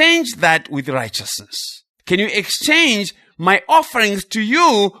exchange that with righteousness? Can you exchange my offerings to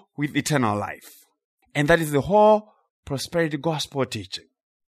you with eternal life? And that is the whole prosperity gospel teaching.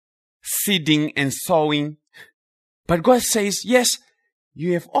 Seeding and sowing. But God says, yes,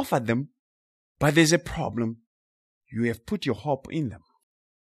 you have offered them, but there's a problem. You have put your hope in them.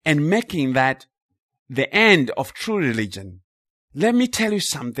 And making that the end of true religion. Let me tell you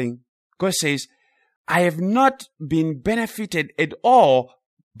something. God says, I have not been benefited at all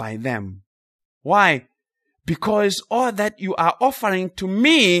by them. Why? Because all that you are offering to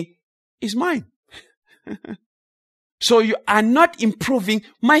me is mine. So you are not improving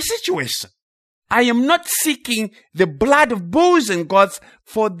my situation. I am not seeking the blood of bulls and goats,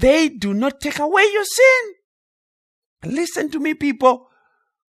 for they do not take away your sin. Listen to me, people.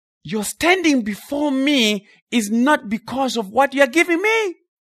 Your standing before me is not because of what you are giving me.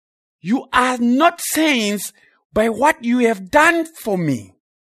 You are not saints by what you have done for me.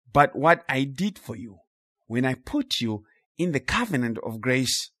 but what I did for you when I put you in the covenant of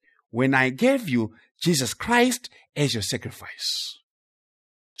grace, when I gave you Jesus Christ as your sacrifice.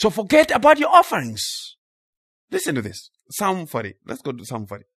 So forget about your offerings. Listen to this. Psalm 40. Let's go to Psalm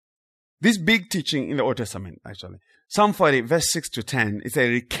 40. This big teaching in the Old Testament, actually. Psalm 40, verse 6 to 10, is a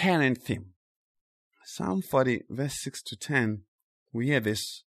recurrent theme. Psalm 40, verse 6 to 10, we hear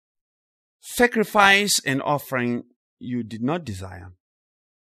this. Sacrifice and offering you did not desire.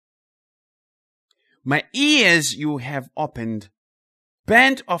 My ears you have opened.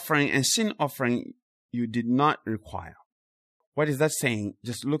 Burnt offering and sin offering you did not require. What is that saying?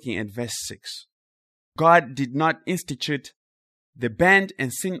 Just looking at verse 6. God did not institute the burnt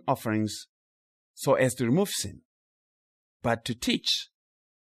and sin offerings so as to remove sin, but to teach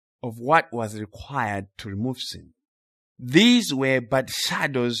of what was required to remove sin. These were but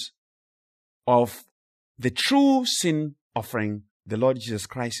shadows of the true sin offering, the Lord Jesus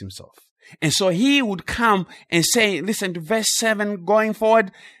Christ himself. And so he would come and say, listen to verse 7 going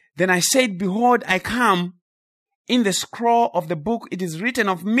forward. Then I said, behold, I come. In the scroll of the book it is written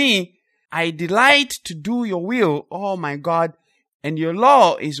of me, I delight to do your will, oh my God, and your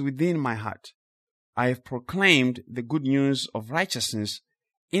law is within my heart. I have proclaimed the good news of righteousness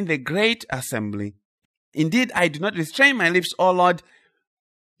in the great assembly. Indeed, I do not restrain my lips, O Lord.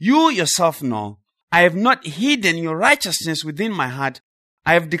 You yourself know. I have not hidden your righteousness within my heart.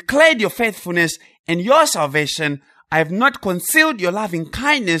 I have declared your faithfulness and your salvation. I have not concealed your loving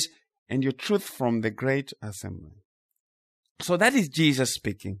kindness and your truth from the great assembly. So that is Jesus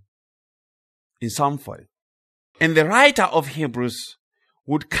speaking in Psalm 40. And the writer of Hebrews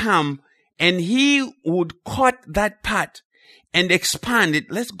would come and he would cut that part and expand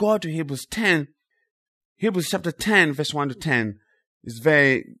it. Let's go to Hebrews 10. Hebrews chapter 10, verse 1 to 10 is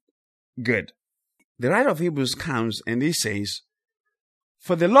very good. The writer of Hebrews comes and he says,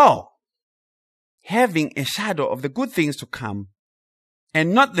 for the law, having a shadow of the good things to come,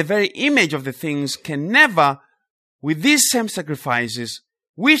 and not the very image of the things, can never, with these same sacrifices,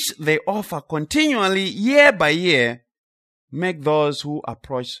 which they offer continually year by year, make those who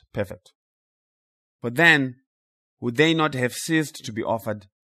approach perfect. But then, would they not have ceased to be offered?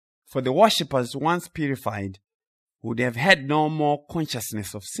 For the worshippers, once purified, would have had no more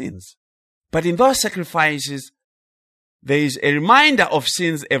consciousness of sins. But in those sacrifices, there is a reminder of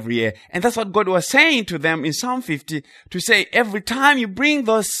sins every year. And that's what God was saying to them in Psalm 50, to say, every time you bring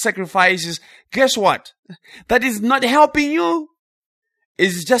those sacrifices, guess what? That is not helping you.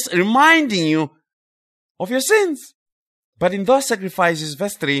 It's just reminding you of your sins. But in those sacrifices,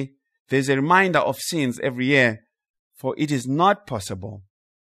 verse 3, there's a reminder of sins every year. For it is not possible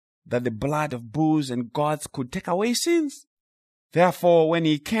that the blood of bulls and goats could take away sins. Therefore, when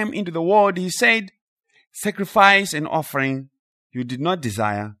he came into the world, he said, sacrifice and offering you did not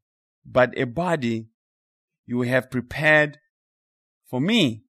desire, but a body you have prepared for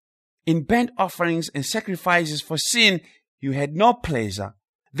me. In burnt offerings and sacrifices for sin you had no pleasure.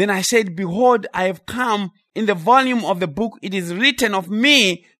 Then I said, behold, I have come. In the volume of the book it is written of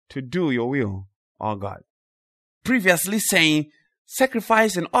me to do your will, O God. Previously saying,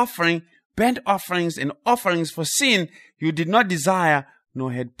 sacrifice and offering, burnt offerings and offerings for sin you did not desire,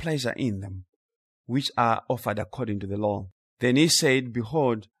 nor had pleasure in them, which are offered according to the law. Then he said,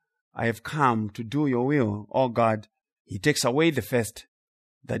 behold, I have come to do your will, O God. He takes away the first,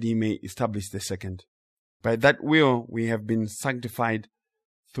 that he may establish the second. By that will we have been sanctified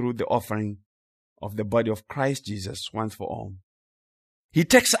through the offering of the body of Christ Jesus once for all. He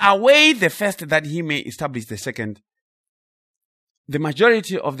takes away the first that he may establish the second. The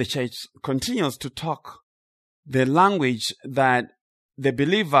majority of the church continues to talk the language that the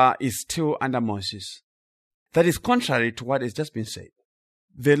believer is still under Moses. That is contrary to what has just been said.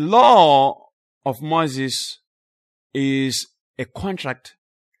 The law of Moses is a contract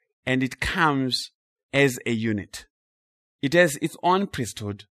and it comes as a unit. It has its own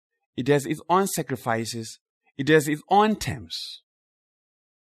priesthood. It has its own sacrifices. It has its own terms.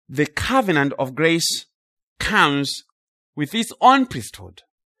 The covenant of grace comes with its own priesthood,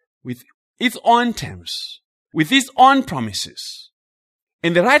 with its own terms, with its own promises.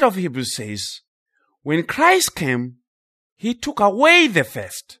 And the writer of Hebrews says, when Christ came, he took away the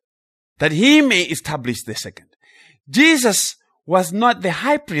first, that he may establish the second. Jesus was not the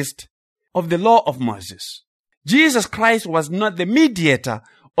high priest of the law of Moses. Jesus Christ was not the mediator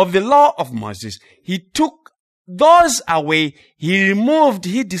of the law of Moses. He took those away. He removed,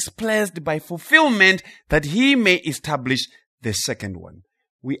 he displaced by fulfillment that he may establish the second one.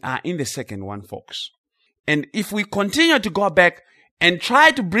 We are in the second one, folks. And if we continue to go back and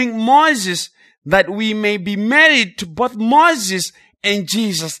try to bring Moses, that we may be married to both Moses and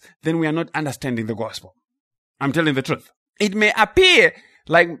Jesus, then we are not understanding the gospel. I'm telling the truth. It may appear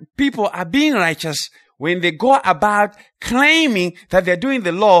like people are being righteous when they go about claiming that they're doing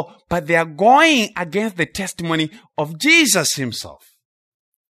the law, but they are going against the testimony of Jesus himself.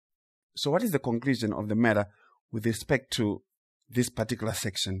 So what is the conclusion of the matter with respect to this particular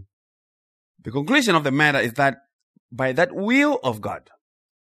section? The conclusion of the matter is that by that will of God,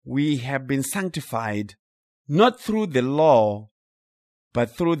 we have been sanctified not through the law,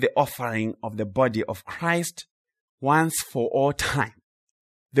 but through the offering of the body of Christ once for all time.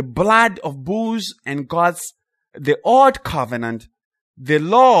 The blood of bulls and goats, the old covenant, the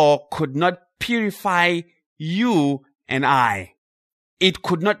law could not purify you and I. It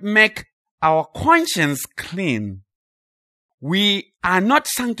could not make our conscience clean. We are not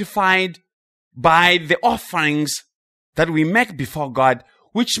sanctified by the offerings that we make before God,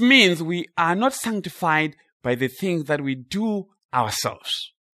 which means we are not sanctified by the things that we do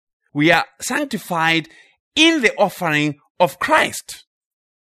ourselves. We are sanctified in the offering of Christ.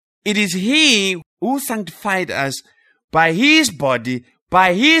 It is He who sanctified us by His body,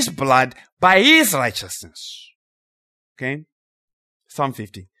 by His blood, by His righteousness. Okay? Psalm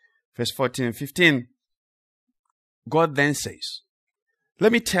 50, verse 14 and 15. God then says,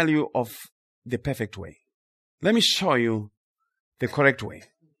 let me tell you of the perfect way. Let me show you the correct way.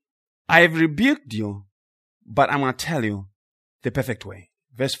 I have rebuked you, but I'm going to tell you the perfect way.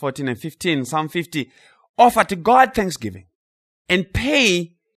 Verse 14 and 15, Psalm 50. Offer to God thanksgiving and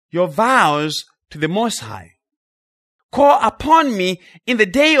pay your vows to the Most High. Call upon me in the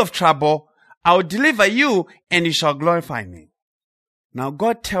day of trouble. I will deliver you and you shall glorify me. Now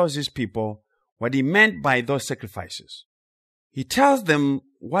God tells his people what he meant by those sacrifices. He tells them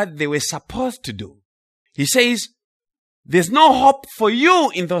what they were supposed to do. He says, there's no hope for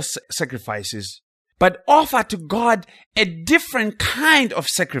you in those sacrifices, but offer to God a different kind of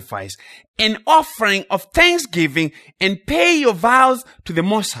sacrifice, an offering of thanksgiving, and pay your vows to the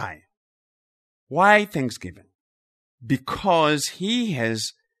Most High. Why thanksgiving? Because He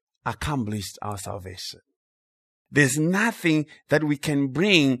has accomplished our salvation. There's nothing that we can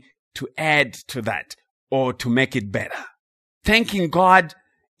bring to add to that or to make it better. Thanking God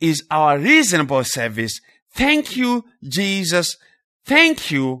is our reasonable service. Thank you, Jesus.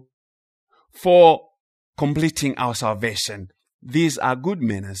 Thank you for completing our salvation. These are good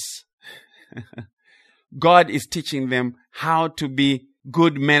manners. God is teaching them how to be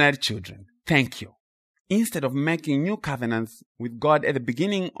good-mannered children. Thank you. Instead of making new covenants with God at the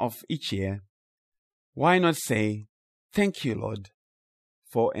beginning of each year, why not say, thank you, Lord,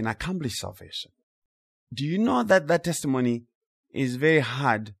 for an accomplished salvation? Do you know that that testimony is very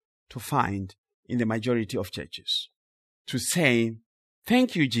hard to find in the majority of churches? To say,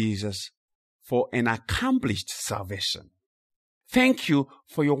 thank you, Jesus, for an accomplished salvation. Thank you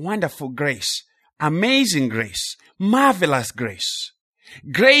for your wonderful grace, amazing grace, marvelous grace.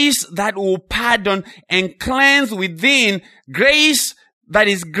 Grace that will pardon and cleanse within, grace that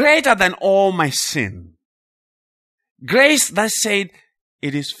is greater than all my sin. Grace that said,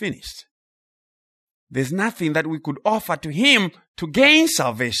 it is finished. There's nothing that we could offer to Him to gain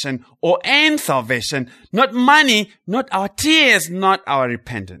salvation or earn salvation. Not money, not our tears, not our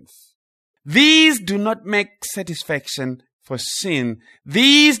repentance. These do not make satisfaction for sin.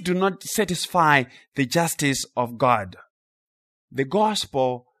 These do not satisfy the justice of God. The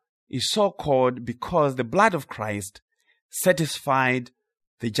gospel is so called because the blood of Christ satisfied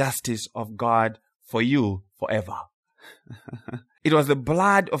the justice of God for you forever. It was the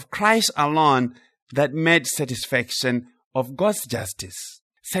blood of Christ alone that made satisfaction of God's justice,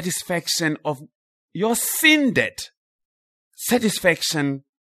 satisfaction of your sin debt, satisfaction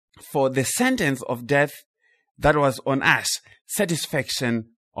for the sentence of death that was on us, satisfaction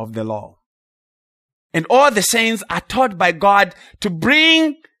of the law. And all the saints are taught by God to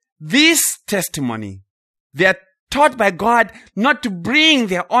bring this testimony. They are taught by God not to bring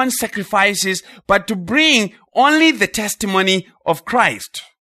their own sacrifices, but to bring only the testimony of Christ.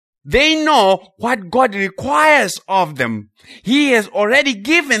 They know what God requires of them. He has already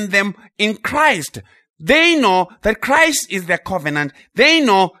given them in Christ. They know that Christ is their covenant. They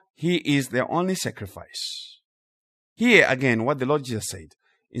know He is their only sacrifice. Here again, what the Lord Jesus said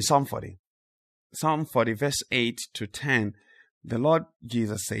in Psalm 40. Psalm 40 verse 8 to 10. The Lord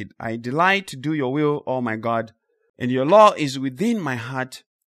Jesus said, I delight to do your will, O my God, and your law is within my heart.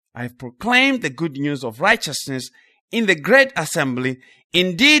 I have proclaimed the good news of righteousness in the great assembly.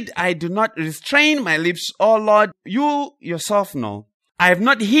 Indeed, I do not restrain my lips, O Lord, you yourself know. I have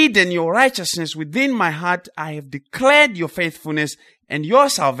not hidden your righteousness within my heart. I have declared your faithfulness and your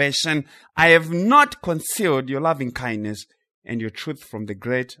salvation. I have not concealed your loving kindness and your truth from the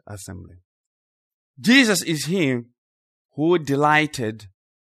great assembly. Jesus is he who delighted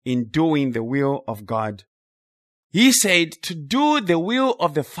in doing the will of God. He said to do the will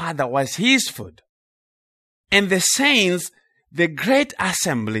of the Father was his food. And the saints, the great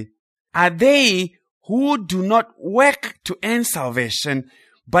assembly, are they who do not work to earn salvation,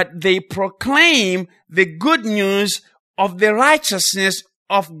 but they proclaim the good news of the righteousness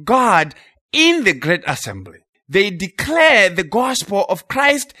of God in the great assembly. They declare the gospel of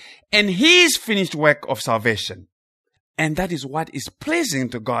Christ and his finished work of salvation. And that is what is pleasing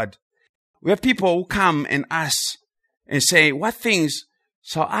to God. We have people who come and ask and say, what things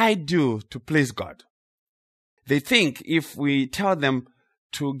shall I do to please God? They think if we tell them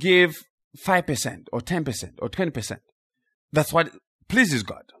to give 5% or 10% or 20%, that's what pleases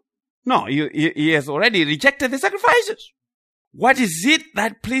God. No, he has already rejected the sacrifices. What is it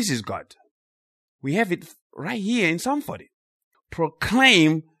that pleases God? We have it right here in Psalm 40.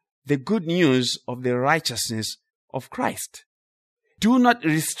 Proclaim the good news of the righteousness of Christ. Do not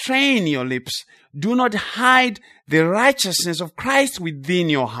restrain your lips. Do not hide the righteousness of Christ within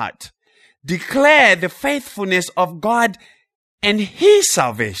your heart. Declare the faithfulness of God and his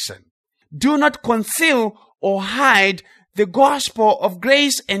salvation. Do not conceal or hide the gospel of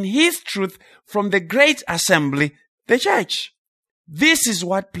grace and his truth from the great assembly, the church. This is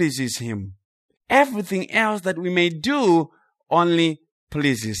what pleases him. Everything else that we may do only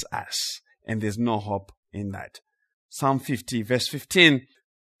pleases us. And there's no hope in that. Psalm 50 verse 15,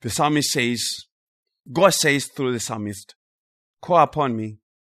 the psalmist says, God says through the psalmist, call upon me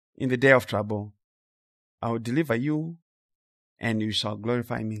in the day of trouble. I will deliver you and you shall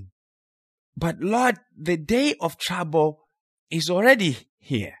glorify me. But Lord, the day of trouble is already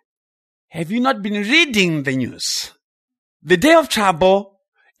here. Have you not been reading the news? The day of trouble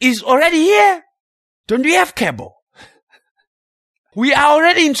is already here. Don't we have cable? We are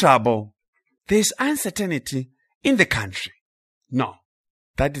already in trouble. There's uncertainty in the country. No,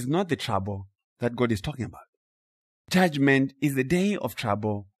 that is not the trouble that God is talking about. Judgment is the day of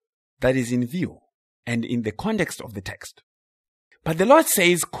trouble that is in view and in the context of the text. But the Lord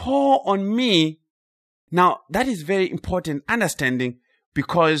says, call on me. Now, that is very important understanding,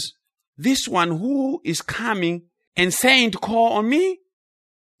 because this one who is coming and saying to call on me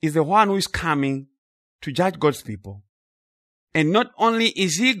is the one who is coming to judge God's people. And not only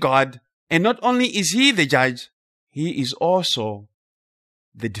is he God, and not only is he the judge, he is also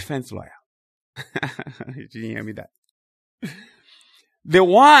the defense lawyer. Did you hear me that? The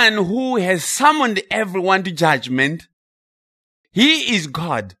one who has summoned everyone to judgment, he is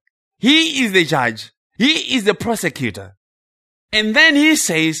God. He is the judge. He is the prosecutor. And then he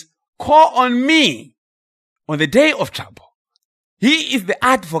says, call on me on the day of trouble. He is the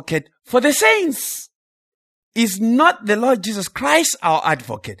advocate for the saints. Is not the Lord Jesus Christ our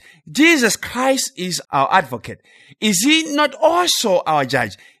advocate? Jesus Christ is our advocate. Is he not also our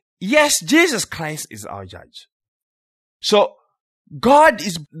judge? Yes, Jesus Christ is our judge. So God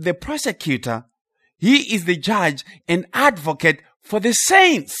is the prosecutor. He is the judge and advocate for the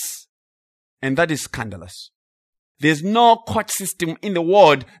saints. And that is scandalous. There's no court system in the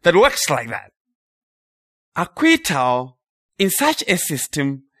world that works like that. Acquittal in such a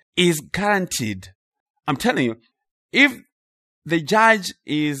system is guaranteed. I'm telling you, if the judge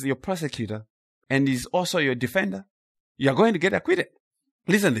is your prosecutor and is also your defender, you're going to get acquitted.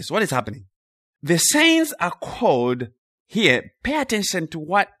 Listen to this. What is happening? The saints are called here. Pay attention to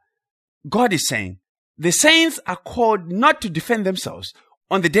what God is saying. The saints are called not to defend themselves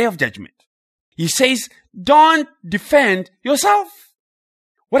on the day of judgment. He says, don't defend yourself.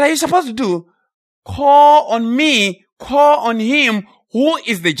 What are you supposed to do? Call on me, call on him who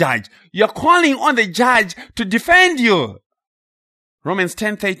is the judge. You're calling on the judge to defend you. Romans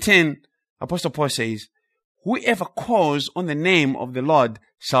 10:13, Apostle Paul says, whoever calls on the name of the Lord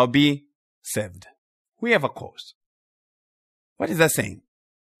shall be saved. Whoever calls. What is that saying?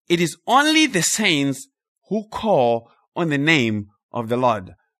 It is only the saints who call on the name of the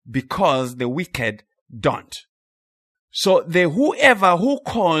Lord, because the wicked don't. So the whoever who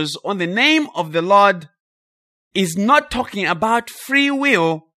calls on the name of the Lord is not talking about free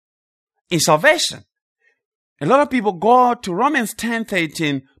will in salvation. A lot of people go to Romans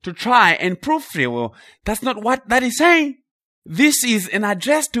 10:13 to try and prove free will. That's not what that is saying. This is an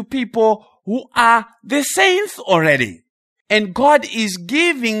address to people who are the saints already. And God is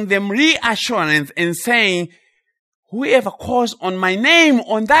giving them reassurance and saying, whoever calls on my name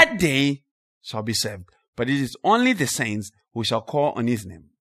on that day shall be saved. But it is only the saints who shall call on his name.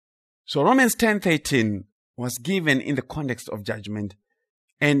 So Romans 10:13 was given in the context of judgment.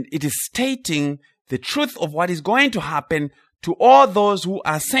 And it is stating the truth of what is going to happen to all those who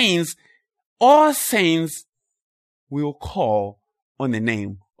are saints, all saints will call on the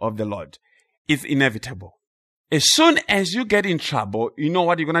name of the Lord. It's inevitable. As soon as you get in trouble, you know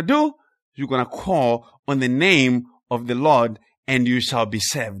what you're going to do? You're going to call on the name of the Lord and you shall be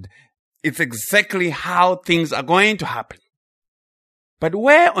saved. It's exactly how things are going to happen. But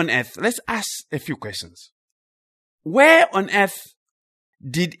where on earth, let's ask a few questions. Where on earth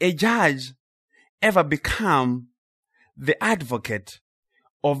did a judge ever become the advocate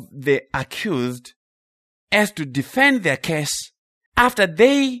of the accused as to defend their case after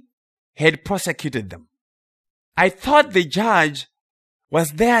they had prosecuted them? I thought the judge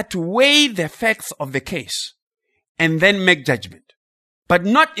was there to weigh the facts of the case and then make judgment. But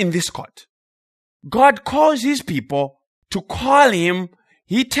not in this court. God calls his people to call him.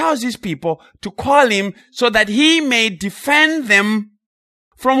 He tells his people to call him so that he may defend them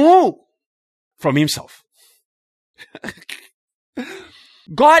from who? From himself.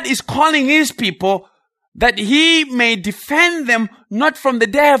 God is calling his people that he may defend them not from the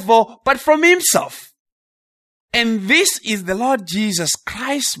devil, but from himself. And this is the Lord Jesus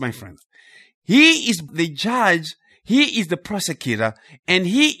Christ, my friends. He is the judge, he is the prosecutor, and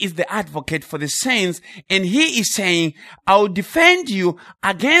he is the advocate for the saints. And he is saying, I'll defend you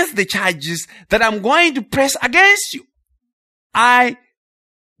against the charges that I'm going to press against you. I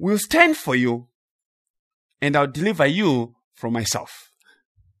will stand for you and I'll deliver you from myself.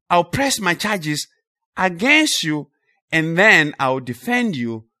 I'll press my charges against you and then I'll defend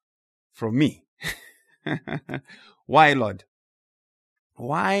you from me. Why, Lord?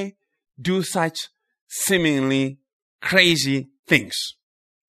 Why do such seemingly crazy things?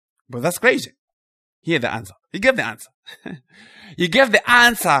 But that's crazy. Hear the answer. He gave the answer. He gave the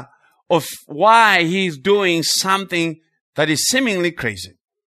answer of why he's doing something that is seemingly crazy.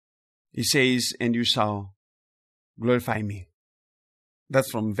 He says, and you shall glorify me. That's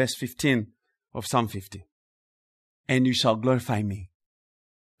from verse 15 of Psalm 50. And you shall glorify me.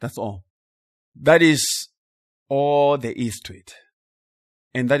 That's all. That is all there is to it.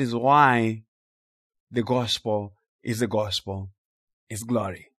 And that is why the gospel is the gospel. It's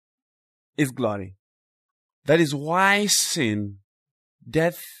glory. It's glory. That is why sin,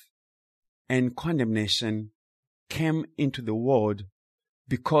 death, and condemnation came into the world,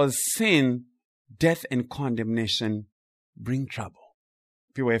 because sin, death, and condemnation bring trouble.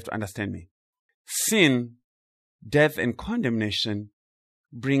 People have to understand me. Sin, death, and condemnation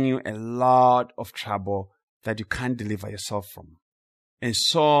bring you a lot of trouble that you can't deliver yourself from. And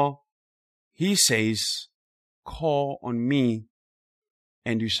so he says, call on me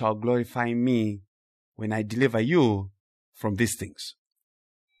and you shall glorify me when I deliver you from these things.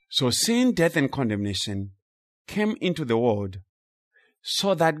 So sin, death, and condemnation came into the world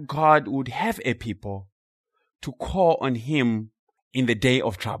so that God would have a people to call on him in the day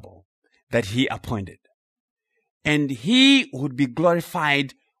of trouble that he appointed. And he would be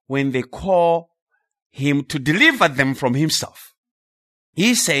glorified when they call him to deliver them from himself.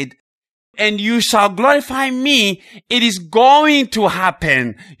 He said, and you shall glorify me. It is going to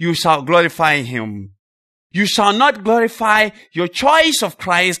happen. You shall glorify him. You shall not glorify your choice of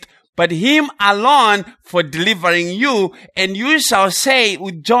Christ, but him alone for delivering you. And you shall say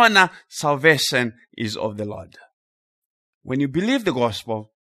with Jonah, salvation is of the Lord. When you believe the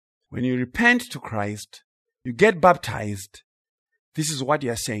gospel, when you repent to Christ, you get baptized, this is what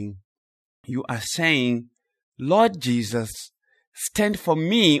you are saying. You are saying, Lord Jesus, stand for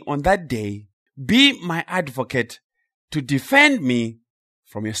me on that day. Be my advocate to defend me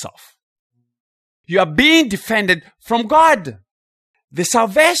from yourself. You are being defended from God. The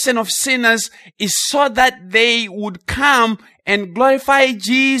salvation of sinners is so that they would come and glorify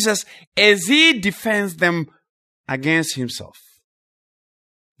Jesus as he defends them against himself.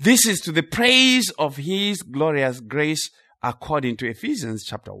 This is to the praise of his glorious grace according to Ephesians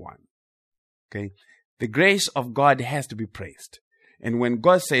chapter 1. Okay. The grace of God has to be praised. And when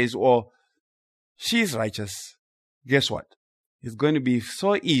God says, oh, she's righteous, guess what? It's going to be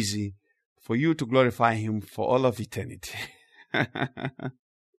so easy for you to glorify him for all of eternity.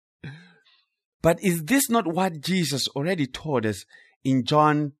 But is this not what Jesus already told us in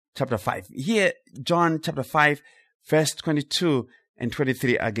John chapter 5? Here, John chapter 5, verse 22 and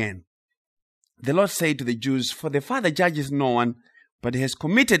 23 again. The Lord said to the Jews, for the Father judges no one, but he has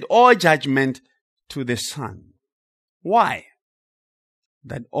committed all judgment to the Son. Why?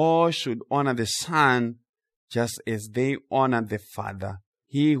 That all should honor the Son just as they honor the Father.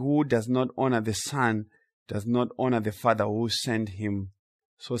 He who does not honor the Son does not honor the Father who sent him.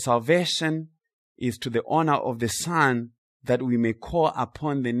 So salvation is to the honor of the Son, that we may call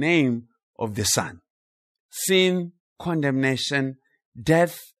upon the name of the Son. Sin, condemnation,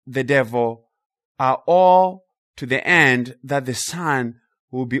 death, the devil, are all to the end that the Son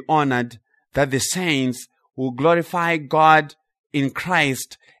will be honored, that the saints will glorify God in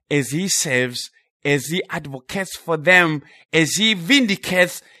Christ as He saves, as He advocates for them, as He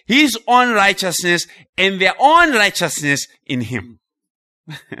vindicates His own righteousness and their own righteousness in Him.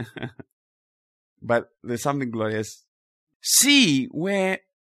 But there's something glorious. See where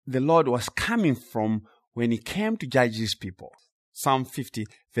the Lord was coming from when He came to judge His people. Psalm 50,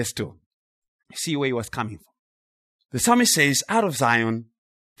 verse 2. See where He was coming from. The psalmist says, out of Zion,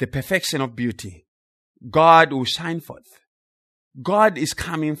 the perfection of beauty, God will shine forth. God is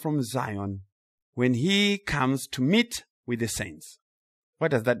coming from Zion when He comes to meet with the saints.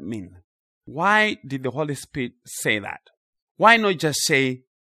 What does that mean? Why did the Holy Spirit say that? Why not just say,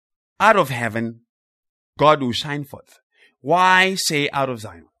 out of heaven, God will shine forth? Why say out of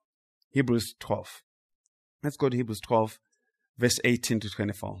Zion? Hebrews 12. Let's go to Hebrews 12, verse 18 to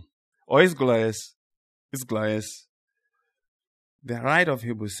 24. Oh, it's glorious. It's glorious. The writer of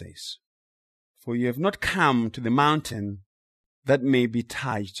Hebrews says, for you have not come to the mountain that may be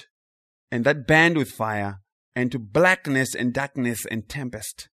touched, and that burned with fire, and to blackness and darkness and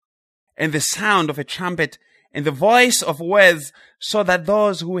tempest, and the sound of a trumpet, and the voice of words, so that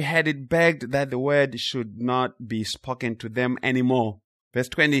those who had it begged that the word should not be spoken to them anymore. Verse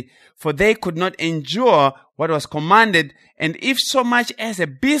 20, for they could not endure what was commanded, and if so much as a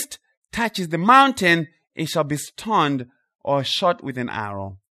beast touches the mountain, it shall be stoned or shot with an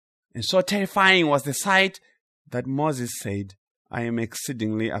arrow. And so terrifying was the sight that Moses said, I am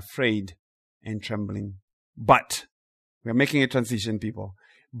exceedingly afraid and trembling. But, we are making a transition, people.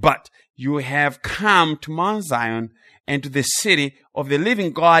 But you have come to Mount Zion and to the city of the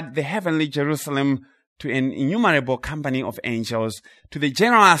living God, the heavenly Jerusalem, to an innumerable company of angels, to the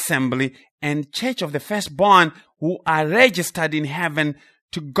general assembly and church of the firstborn who are registered in heaven,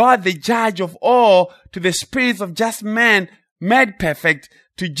 to God the judge of all, to the spirits of just men made perfect,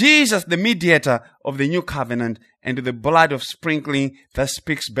 to Jesus the mediator of the new covenant, and to the blood of sprinkling that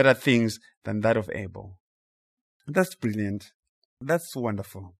speaks better things than that of Abel. That's brilliant. That's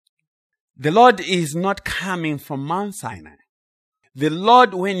wonderful. The Lord is not coming from Mount Sinai. The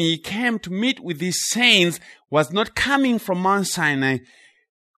Lord, when He came to meet with His saints, was not coming from Mount Sinai,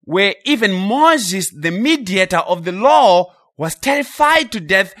 where even Moses, the mediator of the law, was terrified to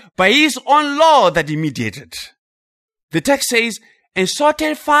death by his own law that he mediated. The text says, and so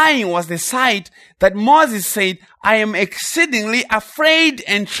terrifying was the sight that Moses said, I am exceedingly afraid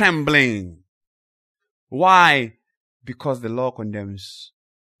and trembling. Why? Because the law condemns.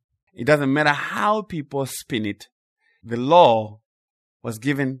 It doesn't matter how people spin it. The law was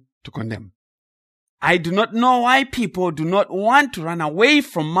given to condemn. I do not know why people do not want to run away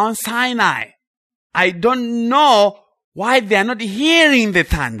from Mount Sinai. I don't know why they are not hearing the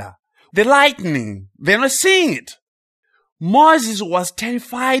thunder, the lightning. They're not seeing it. Moses was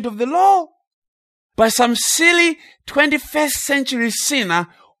terrified of the law. But some silly 21st century sinner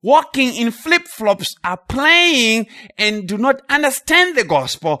walking in flip-flops are playing and do not understand the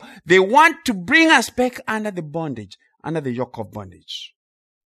gospel. They want to bring us back under the bondage, under the yoke of bondage.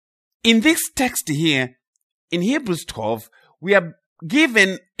 In this text here, in Hebrews 12, we are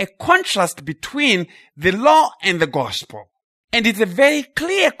given a contrast between the law and the gospel. And it's a very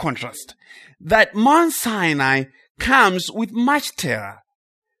clear contrast that Mount Sinai comes with much terror,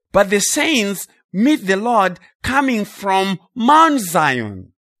 but the saints meet the Lord coming from Mount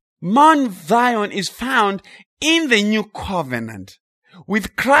Zion. Mount Zion is found in the new covenant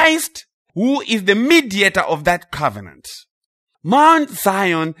with Christ, who is the mediator of that covenant. Mount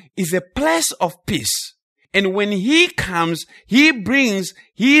Zion is a place of peace. And when He comes, He brings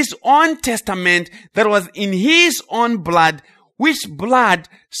His own testament that was in His own blood, which blood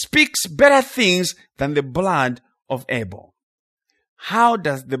speaks better things than the blood of Abel. How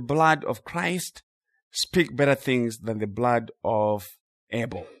does the blood of Christ speak better things than the blood of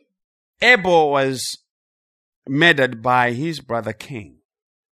Abel? Abel was murdered by his brother Cain.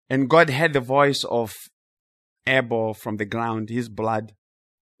 And God heard the voice of Abel from the ground, his blood.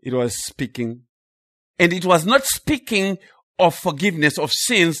 It was speaking. And it was not speaking of forgiveness of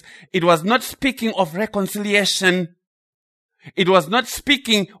sins. It was not speaking of reconciliation. It was not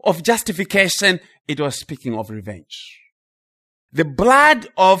speaking of justification. It was speaking of revenge. The blood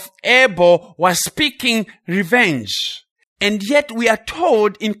of Abel was speaking revenge. And yet we are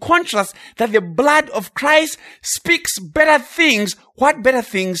told in contrast that the blood of Christ speaks better things. What better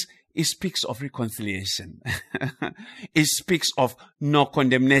things? It speaks of reconciliation. It speaks of no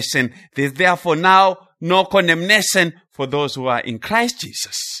condemnation. There's therefore now no condemnation for those who are in Christ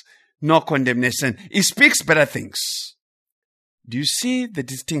Jesus. nor condemnation. It speaks better things. Do you see the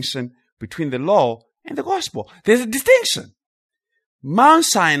distinction between the law and the gospel? There's a distinction. Mount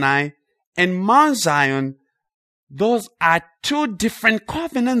Sinai and Mount Zion, those are two different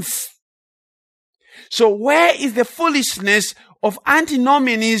covenants. So where is the foolishness of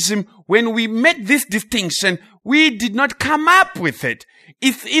antinomianism when we made this distinction? We did not come up with it.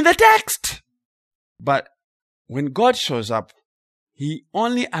 It's in the text. But when God shows up, He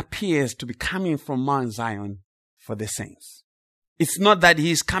only appears to be coming from Mount Zion for the saints. It's not that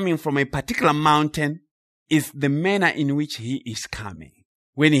He is coming from a particular mountain. It's the manner in which He is coming.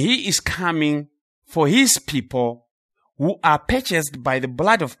 When He is coming for His people who are purchased by the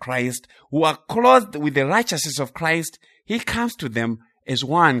blood of Christ, who are clothed with the righteousness of Christ, He comes to them as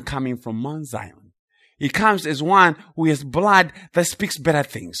one coming from Mount Zion. He comes as one who has blood that speaks better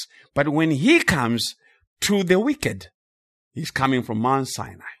things. But when He comes to the wicked, He's coming from Mount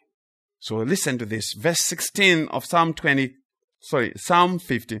Sinai. So listen to this. Verse 16 of Psalm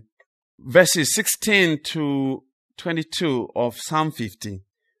 50. Verses 16 to 22 of Psalm 50.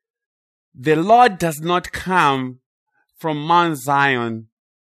 The Lord does not come from Mount Zion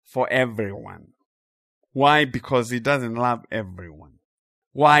for everyone. Why? Because He doesn't love everyone.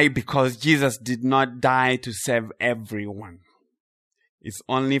 Why? Because Jesus did not die to save everyone. It's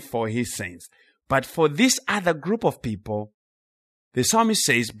only for His saints. But for this other group of people, the psalmist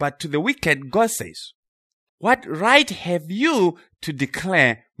says, but to the wicked, God says, what right have you to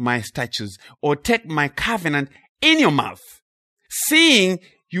declare my statutes or take my covenant in your mouth, seeing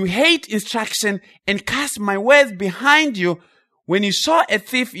you hate instruction and cast my words behind you? When you saw a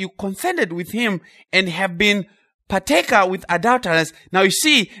thief, you consented with him and have been partaker with adulterers. Now you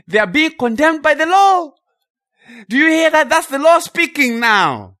see, they are being condemned by the law. Do you hear that? That's the law speaking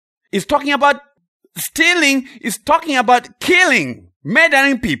now. It's talking about stealing. It's talking about killing,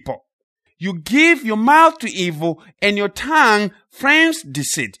 murdering people. You give your mouth to evil and your tongue frames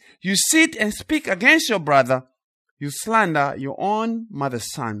deceit. You sit and speak against your brother. You slander your own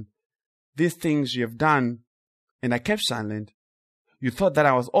mother's son. These things you have done, and I kept silent. You thought that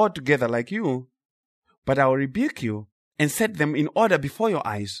I was altogether like you, but I will rebuke you and set them in order before your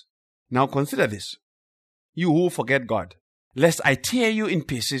eyes. Now consider this, you who forget God, lest I tear you in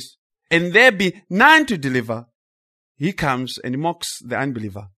pieces, and there be none to deliver. He comes and mocks the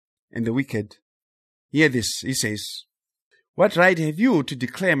unbeliever and the wicked. Hear this, he says, what right have you to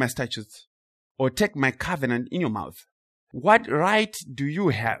declare my statutes or take my covenant in your mouth? What right do you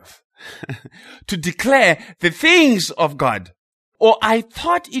have to declare the things of God? Or I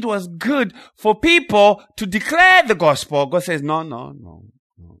thought it was good for people to declare the gospel. God says, no.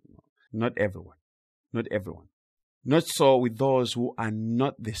 Not everyone. Not everyone. Not so with those who are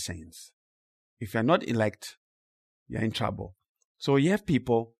not the saints. If you are not elect, you are in trouble. So you have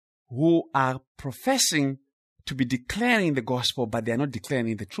people who are professing to be declaring the gospel, but they are not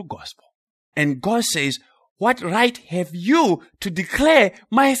declaring the true gospel. And God says, what right have you to declare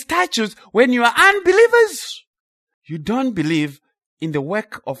my statutes when you are unbelievers? You don't believe in the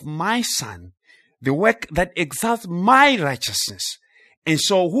work of my Son, the work that exalts my righteousness. And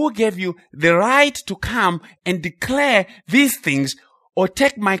so who gave you the right to come and declare these things or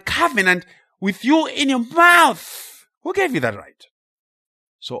take my covenant with you in your mouth? Who gave you that right?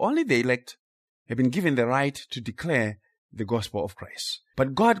 So only the elect have been given the right to declare the gospel of Christ.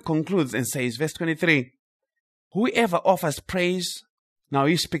 But God concludes and says, verse 23, whoever offers praise, now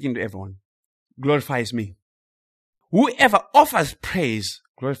he's speaking to everyone, glorifies me. Whoever offers praise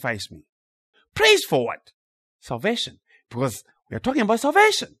glorifies me. Praise for what? Salvation. Because we are talking about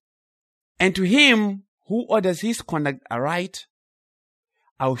salvation. And to him who orders his conduct aright,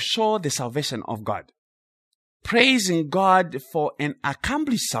 I'll show the salvation of God. Praising God for an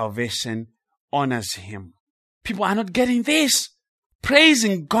accomplished salvation honors him. People are not getting this.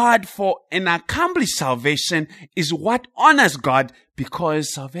 Praising God for an accomplished salvation is what honors God,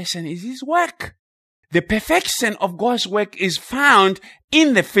 because salvation is his work. The perfection of God's work is found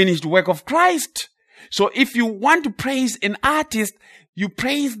in the finished work of Christ. So if you want to praise an artist, you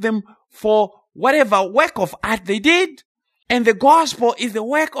praise them for whatever work of art they did. And the gospel is the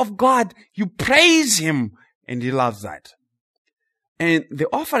work of God. You praise him, and he loves that. And the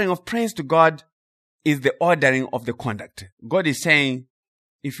offering of praise to God is the ordering of the conduct. God is saying,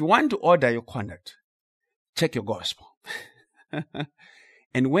 if you want to order your conduct, check your gospel.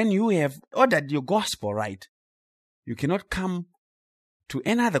 And when you have ordered your gospel right, you cannot come to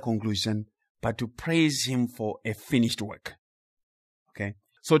any other conclusion but to praise him for a finished work. Okay?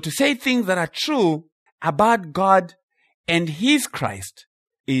 So to say things that are true about God and his Christ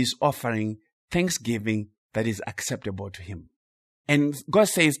is offering thanksgiving that is acceptable to him. And God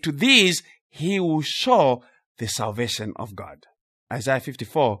says, to these, he will show the salvation of God. Isaiah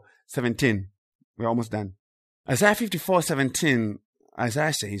 54:17. We're almost done. Isaiah 54:17,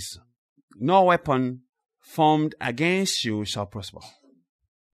 Isaiah says, no weapon formed against you shall prosper.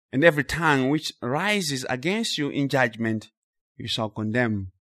 And every tongue which rises against you in judgment, you shall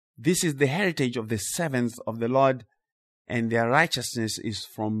condemn. This is the heritage of the servants of the Lord, and their righteousness is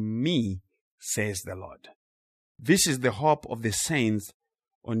from me, says the Lord. This is the hope of the saints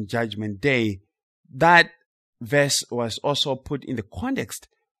on Judgment Day. That verse was also put in the context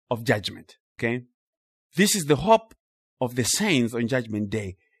of judgment. Okay? This is the hope of the saints on Judgment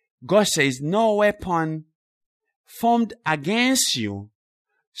Day. God says, no weapon formed against you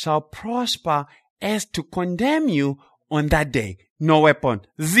shall prosper as to condemn you on that day. No weapon.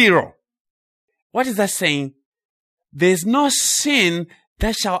 Zero. What is that saying? There's no sin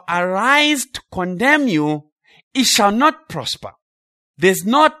that shall arise to condemn you. It shall not prosper. There's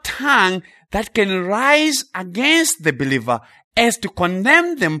no tongue that can rise against the believer as to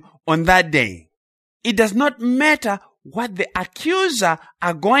condemn them on that day. It does not matter what the accuser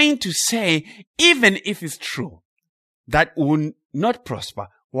are going to say, even if it's true. That will not prosper.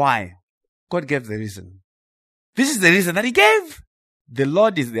 Why? God gave the reason. This is the reason that he gave. The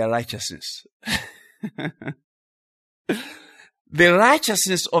Lord is their righteousness. The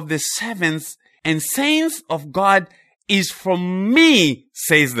righteousness of the servants and saints of God is from me,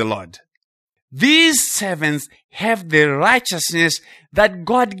 says the Lord. These servants have the righteousness that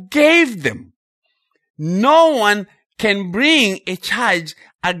God gave them. No one can bring a charge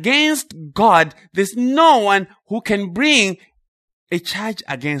against God. There's no one who can bring a charge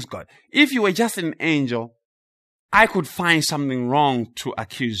against God. If you were just an angel, I could find something wrong to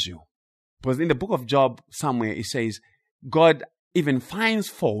accuse you. Because in the book of Job, somewhere it says, God even finds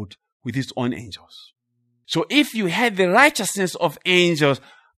fault with his own angels. So if you had the righteousness of angels,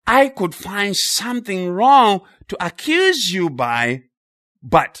 I could find something wrong to accuse you by,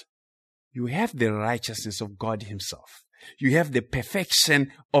 but you have the righteousness of God himself. You have the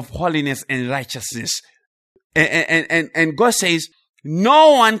perfection of holiness and righteousness. And God says,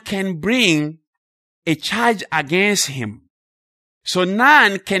 no one can bring a charge against him. So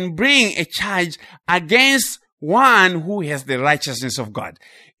none can bring a charge against one who has the righteousness of God.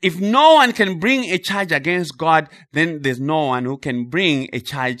 If no one can bring a charge against God, then there's no one who can bring a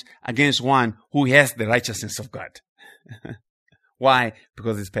charge against one who has the righteousness of God. Why?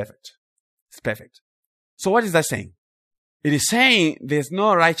 Because it's perfect. It's perfect. So what is that saying? It is saying there's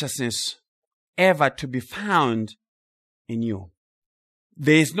no righteousness ever to be found in you.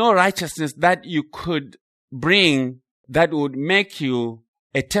 There is no righteousness that you could bring that would make you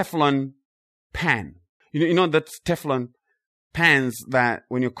a Teflon pan. You know that Teflon pans that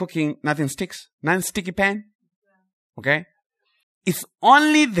when you're cooking, nothing sticks? Non-sticky pan? Okay? It's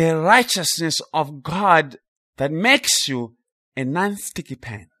only the righteousness of God that makes you a non-sticky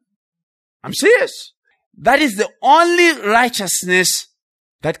pan. I'm serious. That is the only righteousness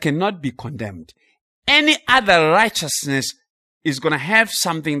that cannot be condemned. Any other righteousness is going to have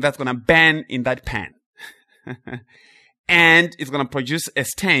something that's going to burn in that pan. And it's going to produce a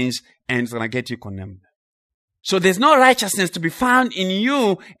stench and it's going to get you condemned. So there's no righteousness to be found in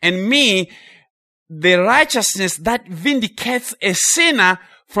you and me. The righteousness that vindicates a sinner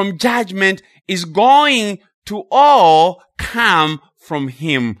from judgment is going to all come from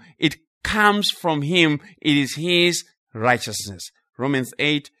him. It comes from him. It is his righteousness. Romans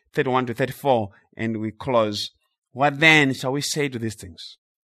 8:31-34. And we close. What then shall we say to these things?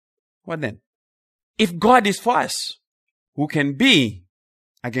 What then? If God is for us, who can be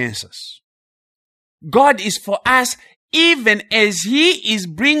against us? God is for us even as he is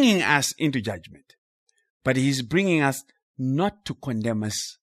bringing us into judgment. But he is bringing us not to condemn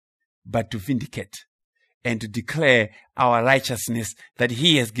us, but to vindicate and to declare our righteousness that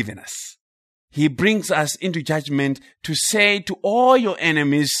he has given us. He brings us into judgment to say to all your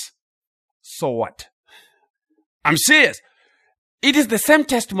enemies, so what? I'm serious. It is the same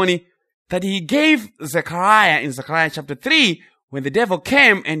testimony that he gave Zechariah in Zechariah chapter 3 when the devil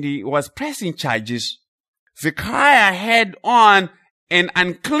came and he was pressing charges. Zechariah had on an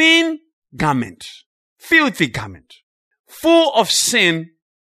unclean garment, filthy garment, full of sin.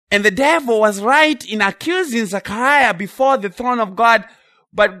 And the devil was right in accusing Zechariah before the throne of God.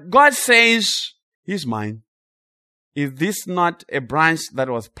 But God says, he's mine. Is this not a branch that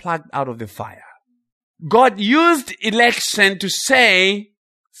was plucked out of the fire? God used election to say,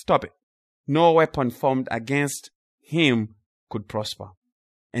 stop it. No weapon formed against him could prosper.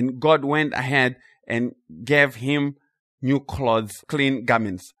 And God went ahead and gave him new clothes, clean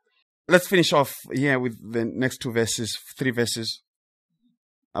garments. Let's finish off here with the next 3 verses.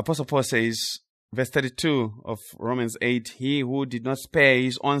 Apostle Paul says, verse 32 of Romans 8, he who did not spare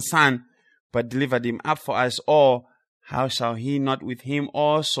his own son, but delivered him up for us all, how shall he not with him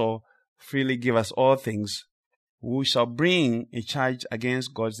also freely give us all things? Who shall bring a charge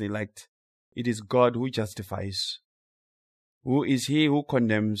against God's elect? It is God who justifies. Who is he who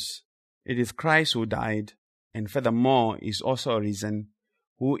condemns? It is Christ who died, and furthermore is also risen,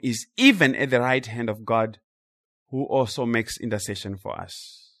 who is even at the right hand of God, who also makes intercession for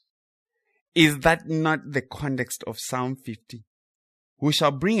us. Is that not the context of Psalm 50? Who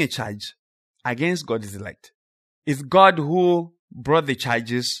shall bring a charge against God's elect? It's God who brought the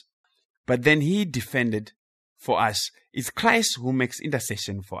charges, but then he defended for us. It's Christ who makes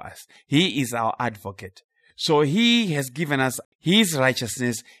intercession for us. He is our advocate. So he has given us his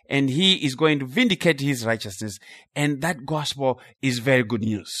righteousness, and he is going to vindicate his righteousness. And that gospel is very good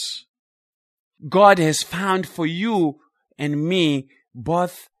news. God has found for you and me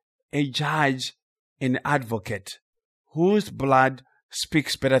both a judge and advocate whose blood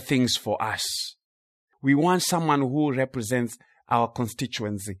speaks better things for us. We want someone who represents our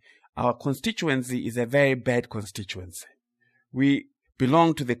constituency. Our constituency is a very bad constituency. We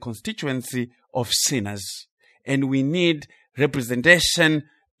belong to the constituency of sinners, and we need representation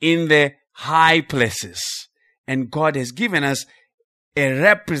in the high places. And God has given us a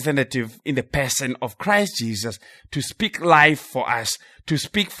representative in the person of Christ Jesus to speak life for us, to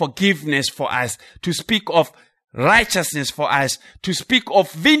speak forgiveness for us, to speak of righteousness for us, to speak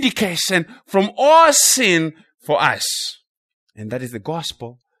of vindication from all sin for us. And that is the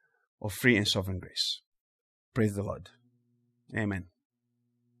gospel of free and sovereign grace. Praise the Lord. Amen.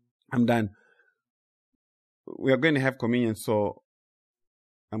 I'm done. We are going to have communion, so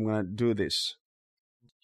I'm going to do this.